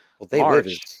in They March. Live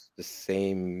is the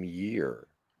same year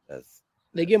as.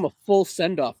 They give him a full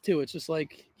send off too. It's just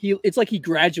like it's like he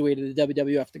graduated the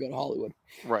WWF to go to Hollywood.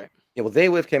 Right. Yeah. Well, They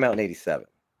Live came out in '87,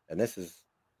 and this is.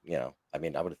 I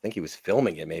mean, I would think he was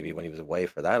filming it maybe when he was away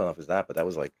for that. I don't know if it was that, but that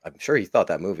was like, I'm sure he thought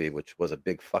that movie, which was a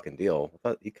big fucking deal.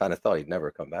 He kind of thought he'd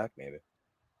never come back, maybe.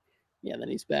 Yeah, then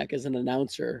he's back as an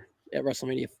announcer at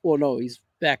WrestleMania. Well, no, he's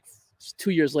back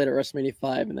 2 years later at WrestleMania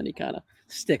 5, and then he kind of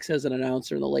sticks as an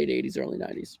announcer in the late 80s, early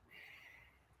 90s.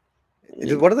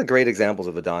 One of the great examples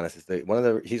of Adonis is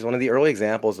he's one of the early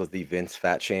examples of the Vince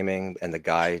fat shaming, and the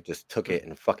guy just took it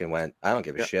and fucking went, I don't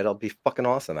give a shit, I'll be fucking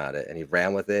awesome at it, and he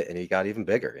ran with it, and he got even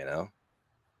bigger.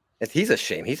 He's a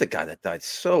shame. He's a guy that died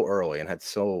so early and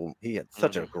he had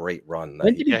such a great run.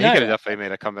 When did he die? He could have definitely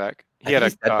made a comeback. He had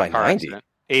a by 90.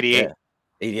 88. Yeah.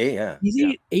 88, yeah.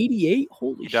 He's 88?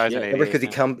 Holy shit. Dies in 88, because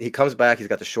he comes back, he's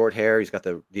got the short hair, he's got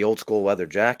the old school leather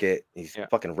jacket, he's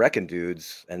fucking wrecking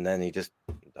dudes, and then he just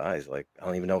dies. Like, I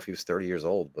don't even know if he was 30 years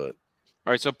old, but.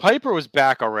 All right, so Piper was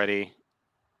back already.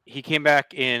 He came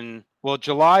back in,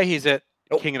 July, he's at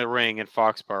King of the Ring in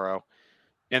Foxborough.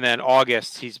 And then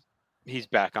August, he's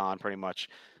back on pretty much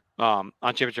on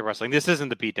Championship Wrestling. This isn't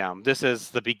the beatdown. This is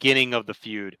the beginning of the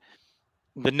feud.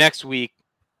 The next week,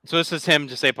 so this is him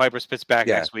to say Piper Spit's back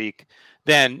next week.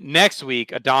 Then next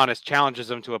week, Adonis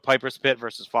challenges him to a Piper Spit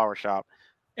versus Flower Shop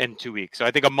in 2 weeks. So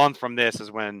I think a month from this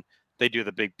is when they do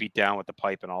the big beatdown with the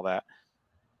pipe and all that.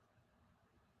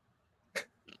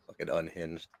 Fucking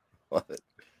unhinged. Love it.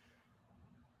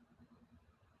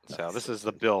 So this is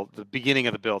the build, the beginning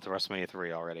of the build to WrestleMania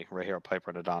 3 already, right here, Piper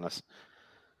and Adonis.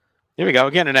 Here we go.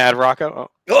 We're getting an ad, Rocco.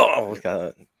 Oh,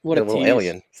 got What a little tease.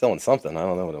 alien selling something. I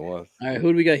don't know what it was. All right,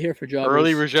 who do we got here for jobbers?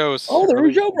 Early Rougeaus. Oh, the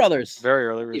Rougeau brothers. Very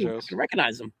early You Rougeaus. can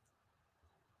recognize them.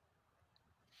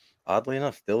 Oddly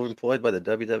enough, still employed by the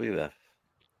WWF.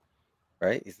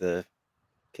 Right? He's the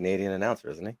Canadian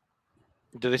announcer, isn't he?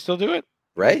 Do they still do it?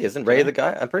 Ray? Isn't Ray the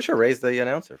guy? I'm pretty sure Ray's the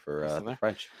announcer for the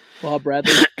French. Bob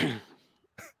Bradley.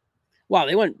 Wow,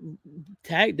 they went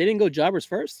tag. They didn't go jobbers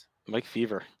first. Mike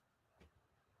Fever.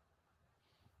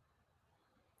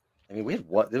 I mean, we had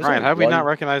what? Ryan, how did we not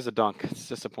recognize the dunk? It's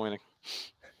disappointing.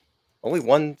 Only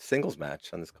one singles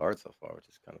match on this card so far, which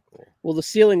is kind of cool. Well, the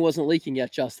ceiling wasn't leaking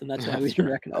yet, Justin. That's why we didn't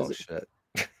recognize it. Shit.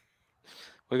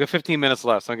 We got 15 minutes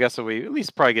left, so I guess we at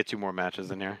least probably get 2 more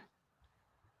matches in here.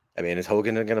 I mean, is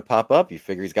Hogan going to pop up? You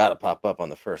figure he's got to pop up on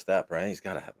the first step, right? He's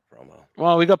got to have a promo.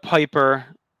 Well, we got Piper.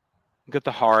 We got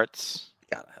the Harts.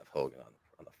 You got to have Hogan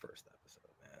on the first episode,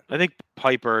 man. I think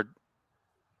Piper.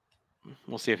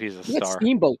 We'll see if he's a star.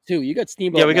 Steamboat, too. You got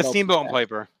Steamboat. Yeah, we got Steamboat and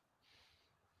Piper.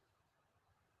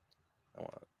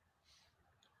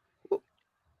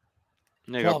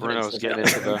 There you go. Bruno's getting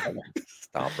into the...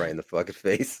 Stomp right in the fucking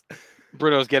face.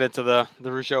 Bruno's getting into the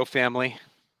Rougeau family.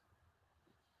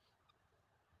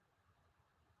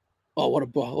 Oh, what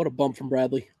a bump from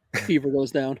Bradley. Fever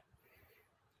goes down.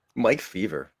 Mike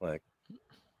Fever, like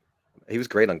he was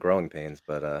great on Growing Pains,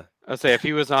 but I'd say if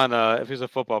he was a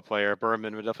football player,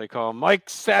 Berman would definitely call him Mike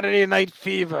Saturday Night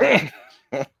Fever.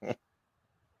 I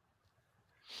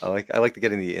like to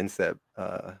get in the inset.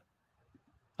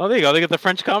 Oh, there you go. They got the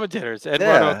French commentators.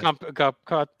 Eduardo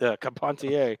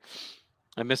Carpentier.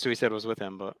 I missed who he said was with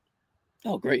him, but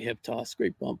great hip toss,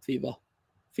 great bump, Fever.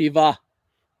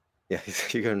 Yeah,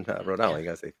 you're going Rhode Island. You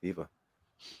gotta say Fever.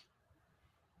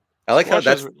 I like how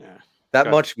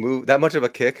that much of a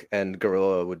kick, and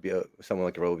Gorilla would be someone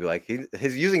like Gorilla would be like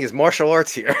he's using his martial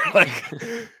arts here. Like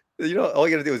all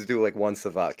you gotta do is do like one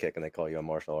savate kick, and they call you a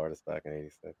martial artist back in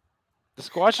 '86. The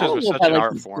squashes was such an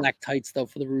art form. Black tights though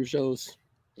for the Rougeaus.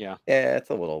 Yeah, it's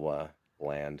a little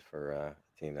bland for a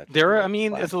team that.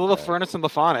 It's a little Furnace and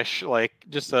LaFonish, like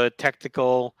just a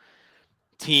technical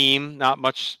team, not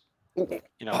much.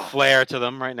 Flair to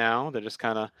them right now. They're just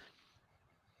kind of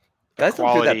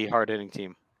quality, hard-hitting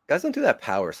team. Guys don't do that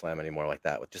power slam anymore like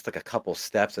that with just like a couple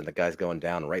steps and the guy's going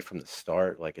down right from the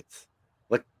start. Like it's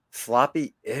like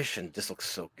sloppy-ish and just looks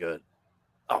so good.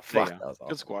 Oh fuck, that was awesome.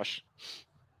 Good squash.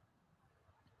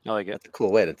 I like it. That's a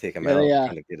cool way to take him out,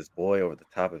 trying to get his boy over the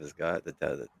top of his guy.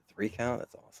 The 3 count.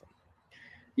 That's awesome.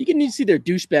 You can see their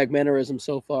douchebag mannerism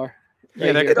so far.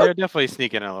 Yeah, they're definitely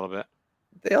sneaking in a little bit.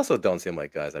 They also don't seem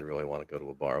like guys I'd really want to go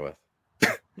to a bar with.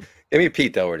 Give me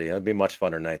Pete Doherty. That'd be a much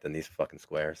funner night than these fucking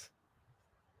squares.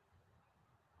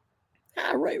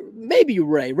 Ray, maybe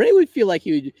Ray. Ray would feel like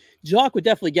Jock would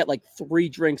definitely get like 3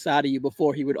 drinks out of you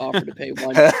before he would offer to pay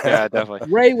one. Yeah,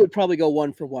 definitely. Ray would probably go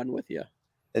 1 for 1 with you.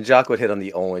 And Jock would hit on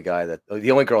the only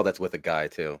girl that's with a guy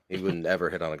too. He wouldn't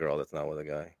ever hit on a girl that's not with a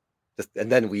guy.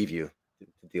 And then leave you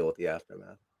to deal with the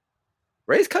aftermath.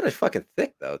 Ray's kind of fucking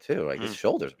thick though too. Like his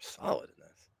shoulders are solid in this.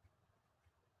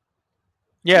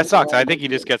 Yeah, it sucks. I think he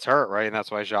just gets hurt, right? And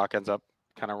that's why Jacques ends up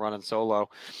kind of running solo.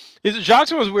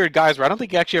 Jacques one of those weird guys where I don't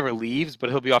think he actually ever leaves, but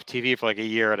he'll be off TV for like a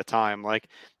year at a time. Like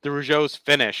the Rougeaus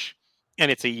finish, and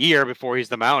it's a year before he's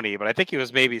the Mountie, but I think he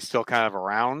was maybe still kind of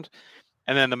around.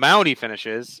 And then the Mountie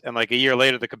finishes, and like a year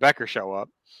later, the Quebecers show up.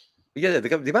 Yeah,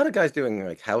 the amount of guys doing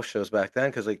like house shows back then,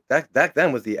 because like back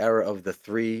then was the era of the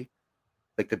 3.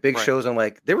 Like the big shows on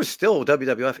there was still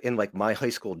WWF in like my high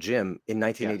school gym in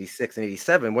 1986 and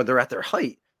 87 when they're at their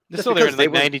height. They're still there in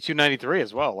like 92, 93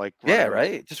 as well. Like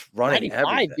right? Just running 95,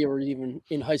 everything. they were even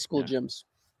in high school gyms.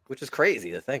 Which is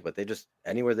crazy to think, but they just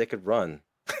anywhere they could run.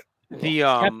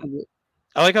 I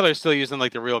like how they're still using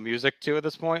like the real music too at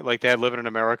this point. Like they had Living in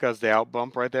America as the out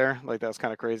bump right there. Like that's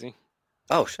kind of crazy.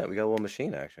 Oh shit, we got a little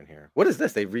machine action here. What is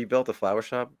this? They rebuilt the flower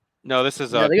shop? No, this is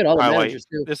they got all the highlight.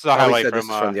 Too. This is a highlight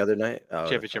from the other night.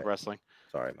 Championship Wrestling.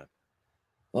 Sorry, man.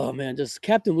 Oh man, does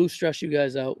Captain Lou stress you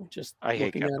guys out? I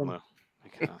hate Captain Lou.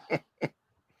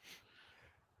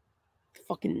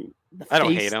 I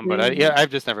don't hate him, but I've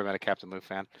just never been a Captain Lou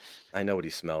fan. I know what he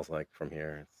smells like from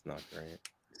here. It's not great.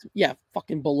 Yeah,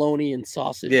 fucking bologna and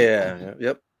sausage. Yeah,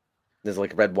 yep. There's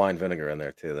like red wine vinegar in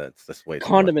there too. That's just way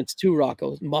condiments too,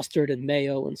 Rocco. Mustard and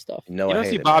mayo and stuff. No, you don't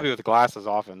see Bobby with glasses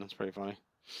often. That's pretty funny.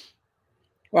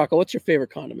 Rocco, what's your favorite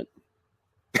condiment?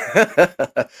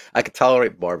 I could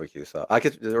tolerate barbecue, or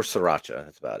sriracha.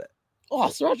 That's about it. Oh,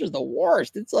 sriracha's the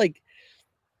worst. It's like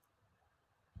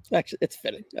actually, it's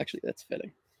fitting. Actually, that's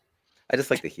fitting. I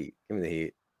just like the heat. Give me the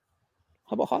heat.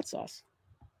 How about hot sauce?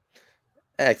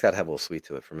 It's got to have a little sweet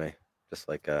to it for me. Just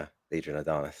like Adrian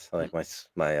Adonis. I like my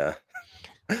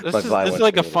This is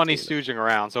like a funny stooging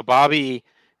around. So Bobby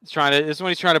is trying to. This is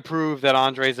when he's trying to prove that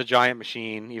Andre's a giant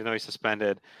machine, even though he's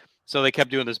suspended. So they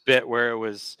kept doing this bit where it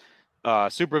was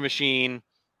Super Machine.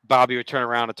 Bobby would turn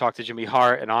around and talk to Jimmy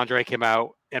Hart, and Andre came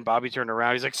out, and Bobby turned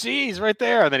around. He's like, "See, he's right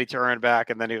there," and then he turned back,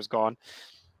 and then he was gone.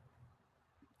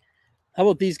 How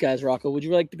about these guys, Rocco? Would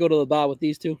you like to go to the bar with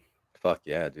these two? Fuck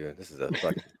yeah, dude! This is a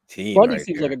fucking team. Bundy right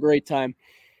seems here. like a great time.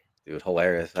 Dude,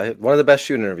 hilarious. One of the best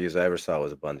shooting interviews I ever saw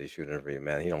was a Bundy shooting interview,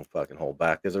 man. He don't fucking hold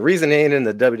back. There's a reason he ain't in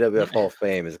the WWF Hall of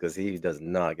Fame is because he does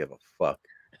not give a fuck.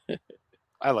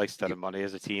 I like Stud and Bundy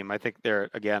as a team. I think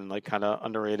they're, again, like kind of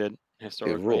underrated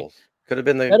historically. Dude, rules. Could have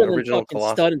been the Better original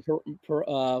Colossus. Stud and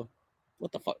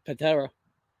what the fuck, Pantera.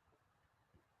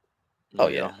 Oh,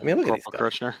 yeah. I mean, look at these guys.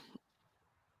 Kirchner.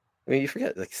 I mean, you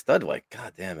forget, like, Stud, like,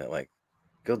 god damn it, like,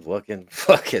 good looking,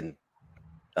 fucking,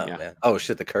 oh, yeah. Man. Oh,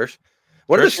 shit, the Kirsch.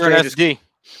 One of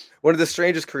the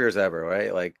strangest careers ever,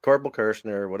 right? Like Corporal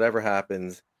Kirchner, whatever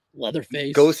happens,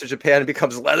 Leatherface goes to Japan and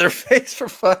becomes Leatherface for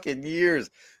fucking years.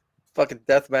 Fucking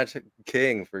deathmatch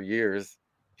king for years.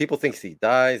 People think he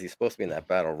dies. He's supposed to be in that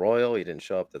battle royal. He didn't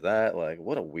show up to that. Like,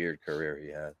 what a weird career he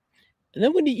had. And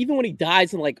then when he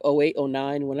dies in like 08,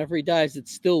 09, whenever he dies,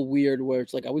 it's still weird. Where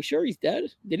it's like, are we sure he's dead?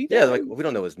 Did he die? Yeah, like we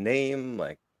don't know his name.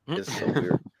 Like, it's so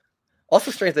weird. Also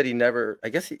strange that he never, I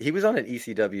guess he was on an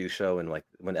ECW show and like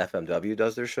when FMW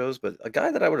does their shows, but a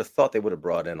guy that I would have thought they would have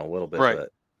brought in a little bit, right. But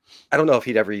I don't know if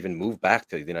he'd ever even moved back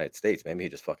to the United States. Maybe he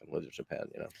just fucking lived in Japan,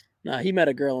 you know? Nah, he met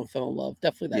a girl and fell in love.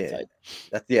 Definitely that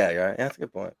type. Yeah, that's a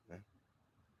good point. Man.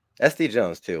 SD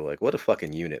Jones too. Like, what a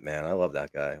fucking unit, man. I love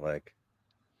that guy. Like,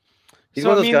 he's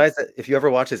one of those guys that if you ever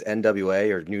watch his NWA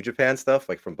or New Japan stuff,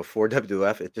 like from before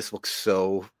WWF, it just looks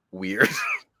so weird.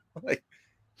 like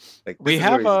we've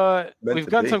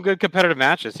got some good competitive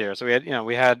matches here. So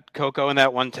we had Coco in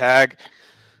that one tag.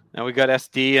 Now we got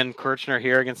SD and Kirchner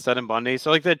here against Stud and Bundy.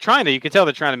 So like you can tell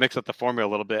they're trying to mix up the formula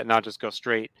a little bit and not just go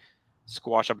straight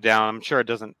squash up down. I'm sure it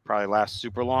doesn't probably last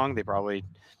super long. They probably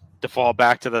default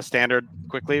back to the standard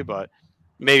quickly, but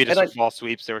maybe just some fall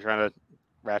sweeps. They were trying to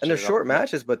ratchet. And they're short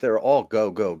matches, but they're all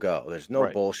go. There's no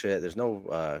bullshit. There's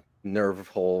no nerve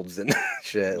holds and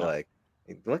shit. No. Like,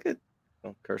 look at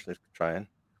Kirchner's trying.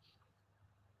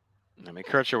 I mean,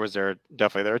 Kirchner was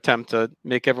definitely their attempt to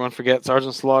make everyone forget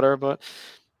Sergeant Slaughter, but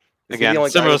again,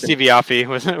 similar to CV Afi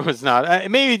was not.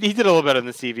 Maybe he did a little better than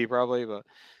the CV probably, but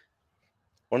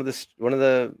one of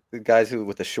the guys who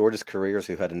with the shortest careers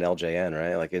who had an LJN,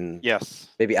 right? Like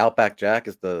maybe Outback Jack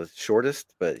is the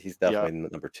shortest, but he's definitely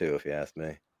number 2 if you ask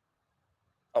me.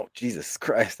 Oh Jesus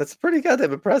Christ, that's pretty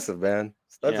goddamn impressive, man.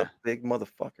 That's a big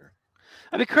motherfucker.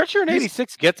 I mean, Kirchner in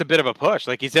 '86 gets a bit of a push.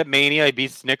 Like he's at Mania, he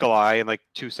beats Nikolai in like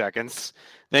 2 seconds.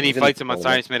 Then he fights him on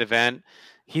Science Mid event.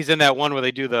 He's in that one where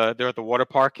they're at the water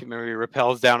park. Remember, he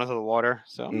rappels down into the water.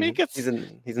 So I mean, he's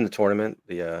in the tournament,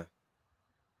 the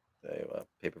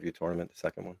pay-per-view tournament, the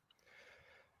second one.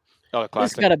 Oh, the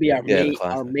classic. This got to be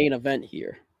our main event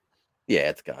here. Yeah,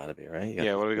 it's got to be right.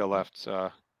 Yeah, what do we got left?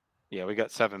 We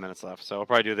got 7 minutes left. So we'll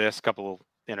probably do this couple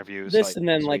interviews. This and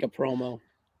then like a promo.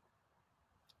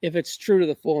 If it's true to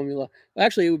the formula,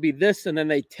 actually, it would be this, and then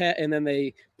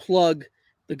they plug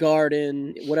the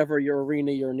Garden, whatever your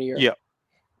arena you're near. Yeah.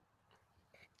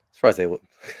 Surprised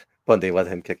Bundy let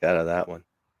him kick out of that one.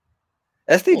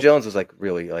 SD Jones was like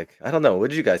really like I don't know.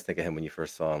 What did you guys think of him when you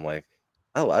first saw him? Like,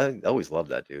 I always loved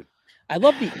that dude. I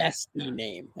love the SD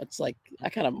name. It's like I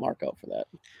kind of mark out for that.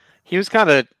 He was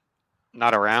kind of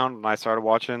not around when I started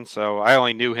watching, so I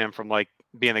only knew him from like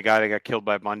being the guy that got killed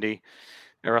by Bundy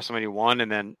at WrestleMania 1,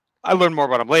 and then I learned more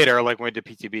about him later, like when we did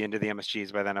PTB and did the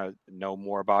MSGs. By then I know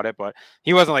more about it, but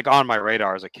he wasn't like on my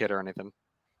radar as a kid or anything.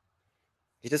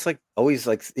 He just like always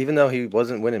like, even though he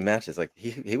wasn't winning matches, like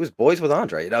he was boys with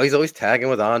Andre. You know, he's always tagging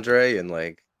with Andre, and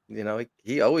like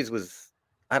he always was.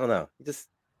 I don't know.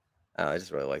 I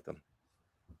just really liked him.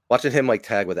 Watching him like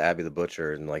tag with Abby the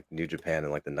Butcher in like New Japan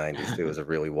in like the '90s too was a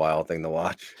really wild thing to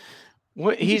watch.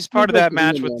 He's part of that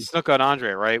match with Snuka and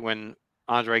Andre, right? When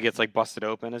Andre gets like busted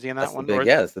open, is he in that one?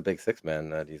 It's the big 6-man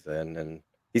that he's in, and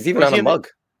he's even on a mug.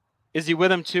 Is he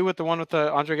with him too? With the one with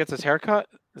the Andre gets his haircut?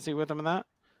 Is he with him in that?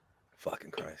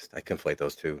 Fucking Christ! I conflate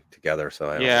those two together.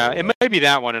 So it might be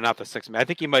that one and not the 6-man. I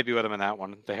think he might be with him in that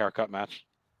one, the haircut match.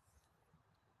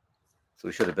 So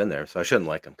he should have been there. So I shouldn't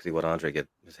like him because he let Andre get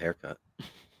his haircut.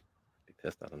 Be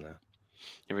pissed at him now.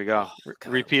 Here we go.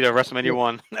 Repeat of WrestleMania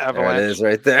 1. Avalanche. There it is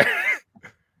right there.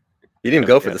 He didn't even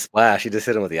go for the splash. He just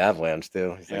hit him with the avalanche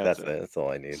too. He's like, that's it. That's all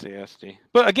I need. CSD.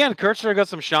 But again, Kirchner got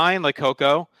some shine like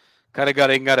Coco. Kind of got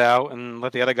in, got out, and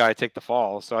let the other guy take the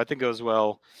fall. So I think it was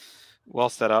well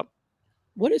set up.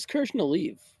 What does Kirchner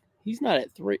leave? He's not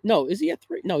at 3. No, is he at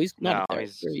 3? No, he's not No, at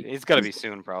 3. he's got to be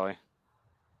soon, probably.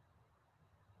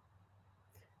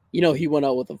 You know, he went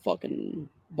out with a fucking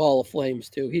ball of flames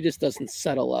too. He just doesn't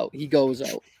settle out. He goes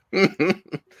out.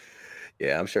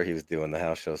 Yeah, I'm sure he was doing the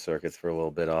house show circuits for a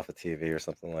little bit off of TV or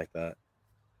something like that.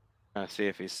 Let's see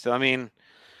if he's still. I mean,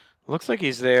 looks like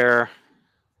he's there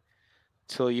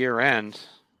till year end.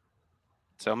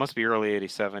 So it must be early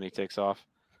 '87. He takes off.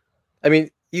 I mean,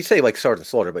 you say like Sergeant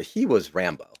Slaughter, but he was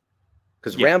Rambo,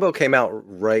 because Rambo came out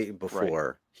right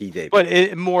before he debuted.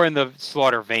 But more in the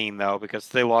Slaughter vein, though, because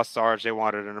they lost Sarge, they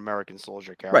wanted an American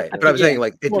soldier character. Right, but I'm saying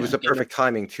like it was the perfect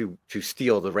timing to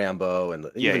steal the Rambo and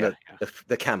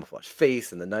the camouflage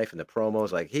face and the knife and the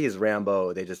promos. Like, he is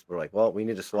Rambo. They just were like, well, we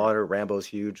need to Slaughter. Rambo's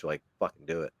huge. Like, fucking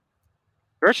do it.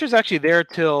 Bircher's actually there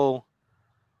till.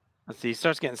 Let's see, he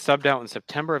starts getting subbed out in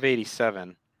September of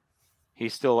 '87.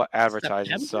 He's still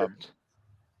advertising subbed.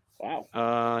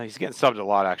 Wow. He's getting subbed a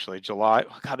lot, actually. July.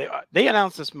 God, they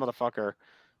announced this motherfucker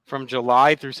from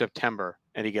July through September,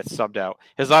 and he gets subbed out.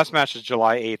 His last match is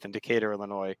July 8th in Decatur,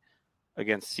 Illinois,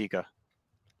 against Sika.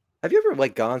 Have you ever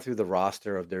like gone through the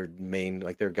roster of their main,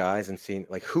 like, their guys and seen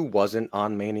like who wasn't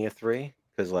on Mania 3?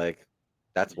 Because like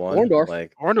that's one. Orndorff.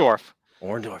 Like Orndorff.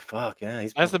 Fuck yeah,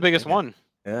 that's the biggest one.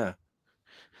 Yeah.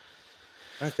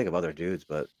 I think of other dudes,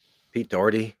 but Pete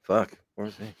Doherty, fuck,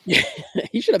 where's he? Yeah,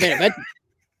 he should have been event.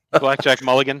 Blackjack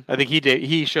Mulligan. I think he did.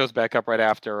 He shows back up right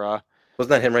after. Wasn't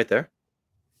that him right there?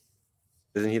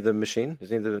 Isn't he the machine?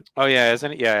 Isn't he the? Oh yeah,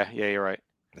 isn't it? Yeah, you're right.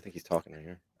 I think he's talking right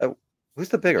here. Oh, who's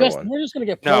the bigger one? We're just gonna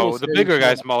get the bigger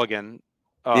guy's Mulligan.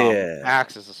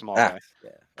 Axe is a small guy.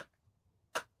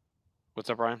 Yeah. What's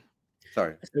up, Brian?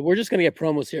 Sorry. We're just gonna get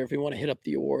promos here if we want to hit up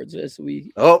the awards as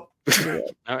we. Oh, turn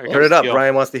it up.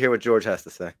 Brian wants to hear what George has to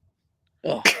say.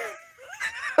 Oh.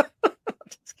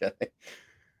 Just kidding.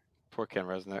 Poor Ken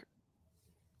Resnick.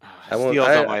 Steele's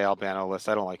on my Albano list.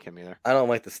 I don't like him either. I don't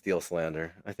like the Steel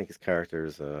slander. I think his character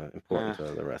is important to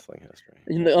the wrestling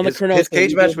history. His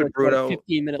cage match with Bruno.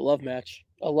 15-minute love match.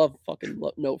 I love fucking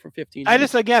note for 15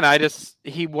 minutes.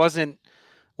 He wasn't,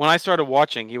 when I started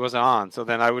watching, he wasn't on. So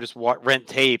then I would just rent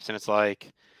tapes, and it's like,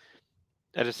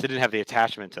 I just didn't have the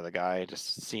attachment to the guy. It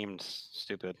just seemed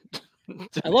stupid.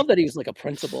 I love that he was like a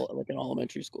principal at like an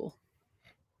elementary school.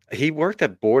 He worked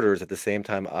at Borders at the same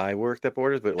time I worked at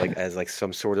Borders, but like as like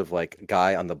some sort of like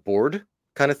guy on the board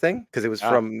kind of thing, because it was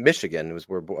from Michigan. It was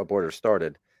where Borders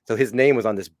started. So his name was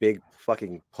on this big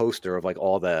fucking poster of like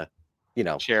all the,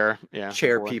 chair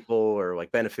people or like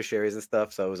beneficiaries and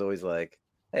stuff. So I was always like,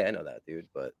 hey, I know that dude,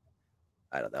 but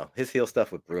I don't know. His heel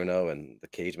stuff with Bruno and the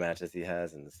cage matches he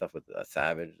has and the stuff with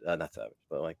Savage, not Savage,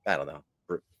 but like, I don't know.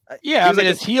 Yeah, I mean,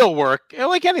 his heel work,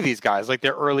 like any of these guys, like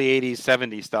their early 80s,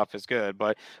 70s stuff is good.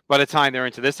 But by the time they're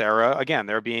into this era, again,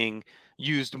 they're being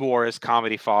used more as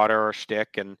comedy fodder or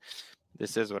shtick. And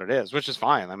this is what it is, which is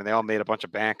fine. I mean, they all made a bunch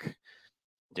of bank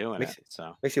doing it.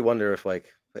 So makes you wonder if,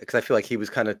 like, because I feel like he was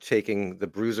kind of taking the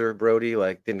Bruiser Brody,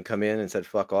 like, didn't come in and said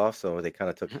fuck off. So they kind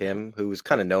of took him, who was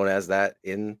kind of known as that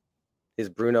in his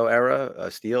Bruno era,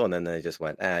 Steel. And then they just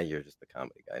went, you're just the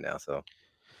comedy guy now. So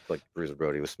like Bruiser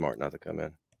Brody was smart not to come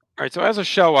in. All right, so as a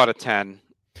show out of 10,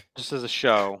 just as a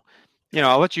show,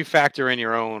 I'll let you factor in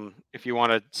your own, if you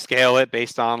want to scale it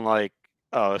based on like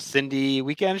a Cindy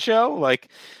weekend show, like,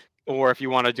 or if you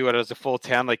want to do it as a full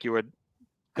 10, like you would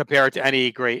compare it to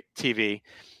any great TV.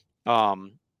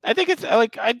 I think it's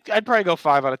like, I'd probably go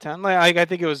 5 out of 10. Like, I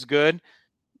think it was good.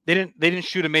 They didn't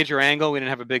shoot a major angle. We didn't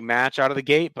have a big match out of the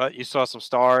gate, but you saw some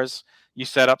stars. You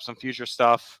set up some future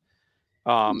stuff.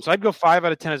 So I'd go 5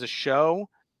 out of 10 as a show.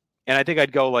 And I think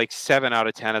I'd go like 7 out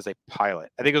of 10 as a pilot.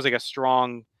 I think it was like a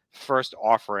strong first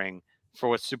offering for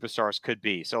what Superstars could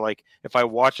be. So like if I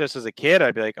watched this as a kid,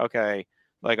 I'd be like, okay,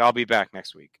 like I'll be back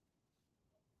next week.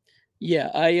 Yeah,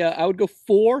 I would go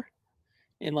 4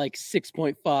 and like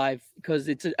 6.5 because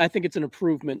I think it's an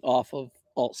improvement off of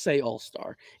All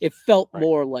Star. It felt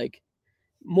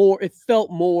it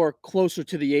felt more closer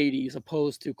to the 80s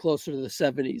opposed to closer to the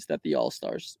 70s that the All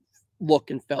Stars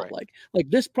look and felt like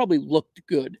this probably looked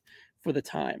good for the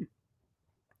time.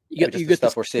 You get the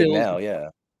stuff we're seeing now. Yeah.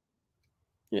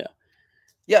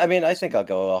 I mean, I think I'll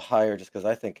go a little higher just because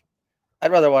I think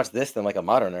I'd rather watch this than like a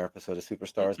modern episode of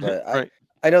Superstars. But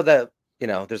I know that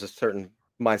there's a certain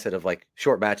mindset of like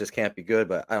short matches can't be good,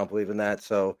 but I don't believe in that.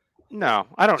 So no,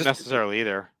 I don't necessarily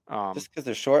either. Just because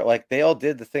they're short, like they all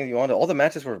did the thing you wanted. All the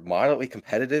matches were moderately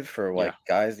competitive for like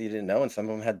guys you didn't know, and some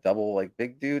of them had double like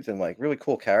big dudes and like really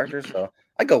cool characters. So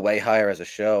I go way higher as a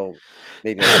show,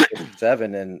 maybe like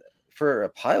 7. And for a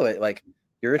pilot, like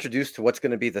you're introduced to what's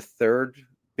going to be the third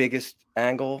biggest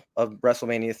angle of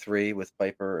WrestleMania 3 with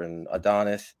Piper and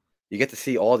Adonis. you get to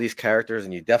see all these characters,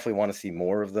 and you definitely want to see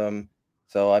more of them.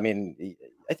 So, I mean,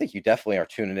 I think you definitely are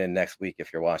tuning in next week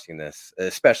if you're watching this,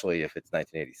 especially if it's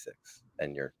 1986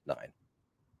 and you're 9.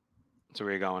 So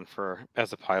where are you going for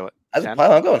as a pilot? As 10? a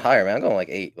pilot, I'm going higher, man. I'm going like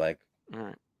 8. Like, all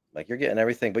right. Like you're getting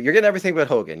everything, but you're getting everything but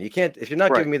Hogan. You can't if you're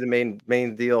not Right. giving me the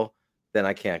main deal, then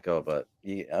I can't go. But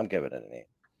I'm giving it an 8.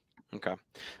 Okay. All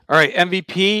right,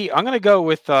 MVP. I'm gonna go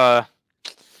with. I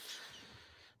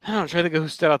don't know, I'm trying to think of who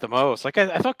stood out the most. Like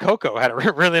I thought Coco had a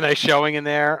really nice showing in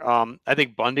there. I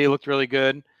think Bundy looked really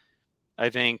good. I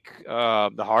think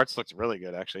the Harts looked really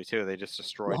good actually too. They just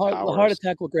destroyed Powers. The Heart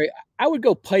Attack looked great. I would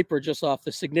go Piper just off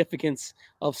the significance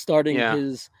of starting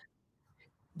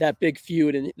that big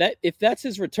feud, and that if that's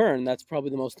his return, that's probably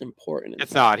the most important.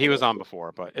 It's not. He was on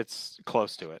before, but it's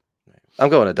close to it. I'm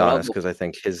going Adonis because I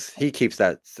think he keeps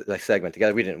that segment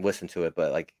together. We didn't listen to it,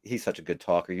 but like he's such a good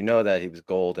talker. You know that he was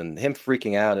gold, and him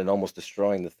freaking out and almost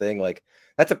destroying the thing, like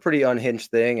that's a pretty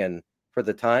unhinged thing. And for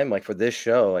the time, like for this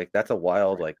show, like that's a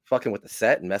wild, like fucking with the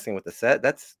set and messing with the set.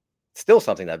 That's still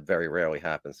something that very rarely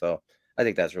happens. So I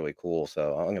think that's really cool.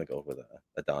 So I'm going to go with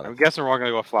Adonis. I'm guessing we're all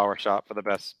going to go Flower Shot for the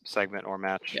best segment or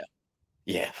match.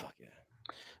 Yeah, fuck yeah.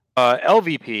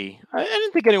 LVP. I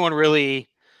didn't think anyone really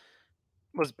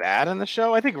was bad in the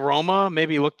show. I think Roma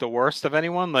maybe looked the worst of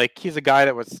anyone. Like he's a guy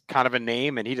that was kind of a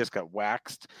name and he just got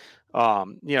waxed.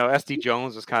 SD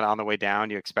Jones was kind of on the way down.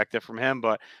 You expect it from him,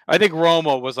 but I think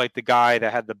Roma was like the guy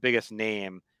that had the biggest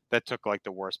name that took like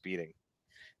the worst beating.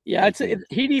 Yeah, he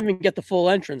didn't even get the full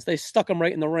entrance. They stuck him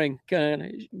right in the ring.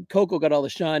 Coco got all the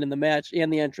shine in the match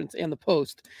and the entrance and the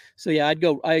post. So yeah,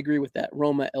 I agree with that.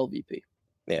 Roma LVP.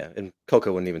 Yeah, and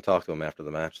Coco wouldn't even talk to him after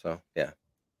the match. So yeah.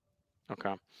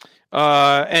 Okay.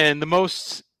 And the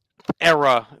most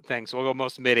era thing. So we'll go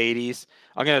most mid 80s.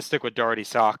 I'm gonna stick with Doherty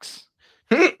Socks.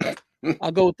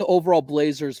 I'll go with the overall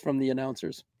Blazers from the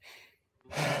announcers.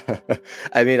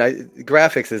 I mean,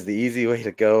 graphics is the easy way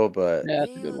to go, but yeah,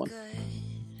 that's a good one.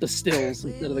 The stills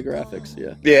instead of the graphics,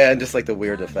 yeah, and just like the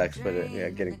weird effects, but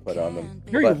getting put on them.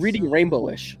 Very Reading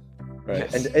Rainbow-ish. Right,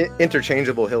 yes. And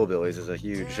interchangeable hillbillies is a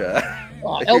huge.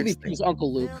 LVP's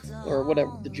Uncle Luke or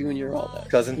whatever, the junior, all that.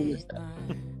 Cousin.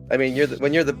 I mean,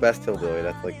 when you're the best hillbilly,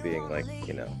 that's like being like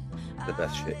the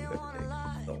best shit you've ever taken.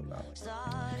 So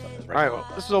all right, well,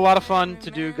 this was a lot of fun to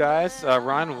do, guys.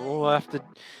 Ryan, we'll have to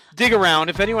dig around.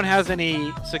 If anyone has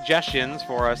any suggestions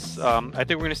for us, I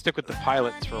think we're going to stick with the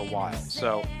pilots for a while.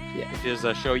 So if there's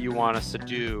a show you want us to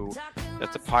do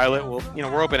that's a pilot,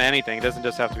 we're open to anything. It doesn't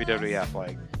just have to be WWF.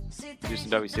 Like, do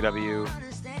some WCW,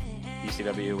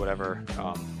 ECW, whatever.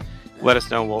 Let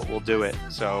us know. We'll do it.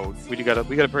 So we got a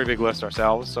pretty big list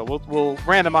ourselves. So we'll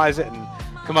randomize it and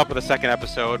come up with a second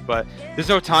episode. But there's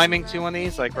no timing to on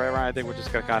these. Like right around, I think we're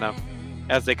just gonna kind of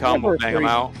as they come, we'll bang them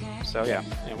out. So yeah,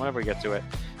 whenever we get to it.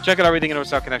 Check out everything at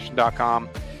NorthSouthConnection.com.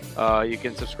 You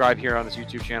can subscribe here on this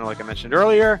YouTube channel, like I mentioned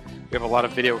earlier. We have a lot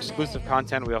of video exclusive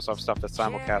content. We also have stuff that's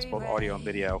simulcast, both audio and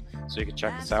video. So you can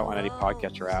check us out on any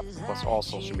podcatcher app, plus all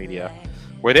social media.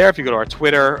 We're there. If you go to our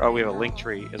Twitter, we have a link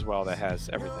tree as well that has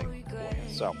everything for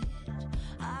you. So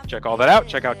check all that out.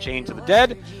 Check out Chained to the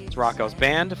Dead. It's Rocco's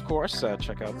band, of course.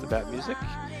 Check out that music.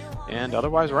 And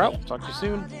otherwise, we're out. Talk to you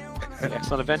soon. The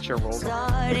Excellent Adventure rolls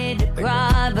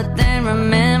on.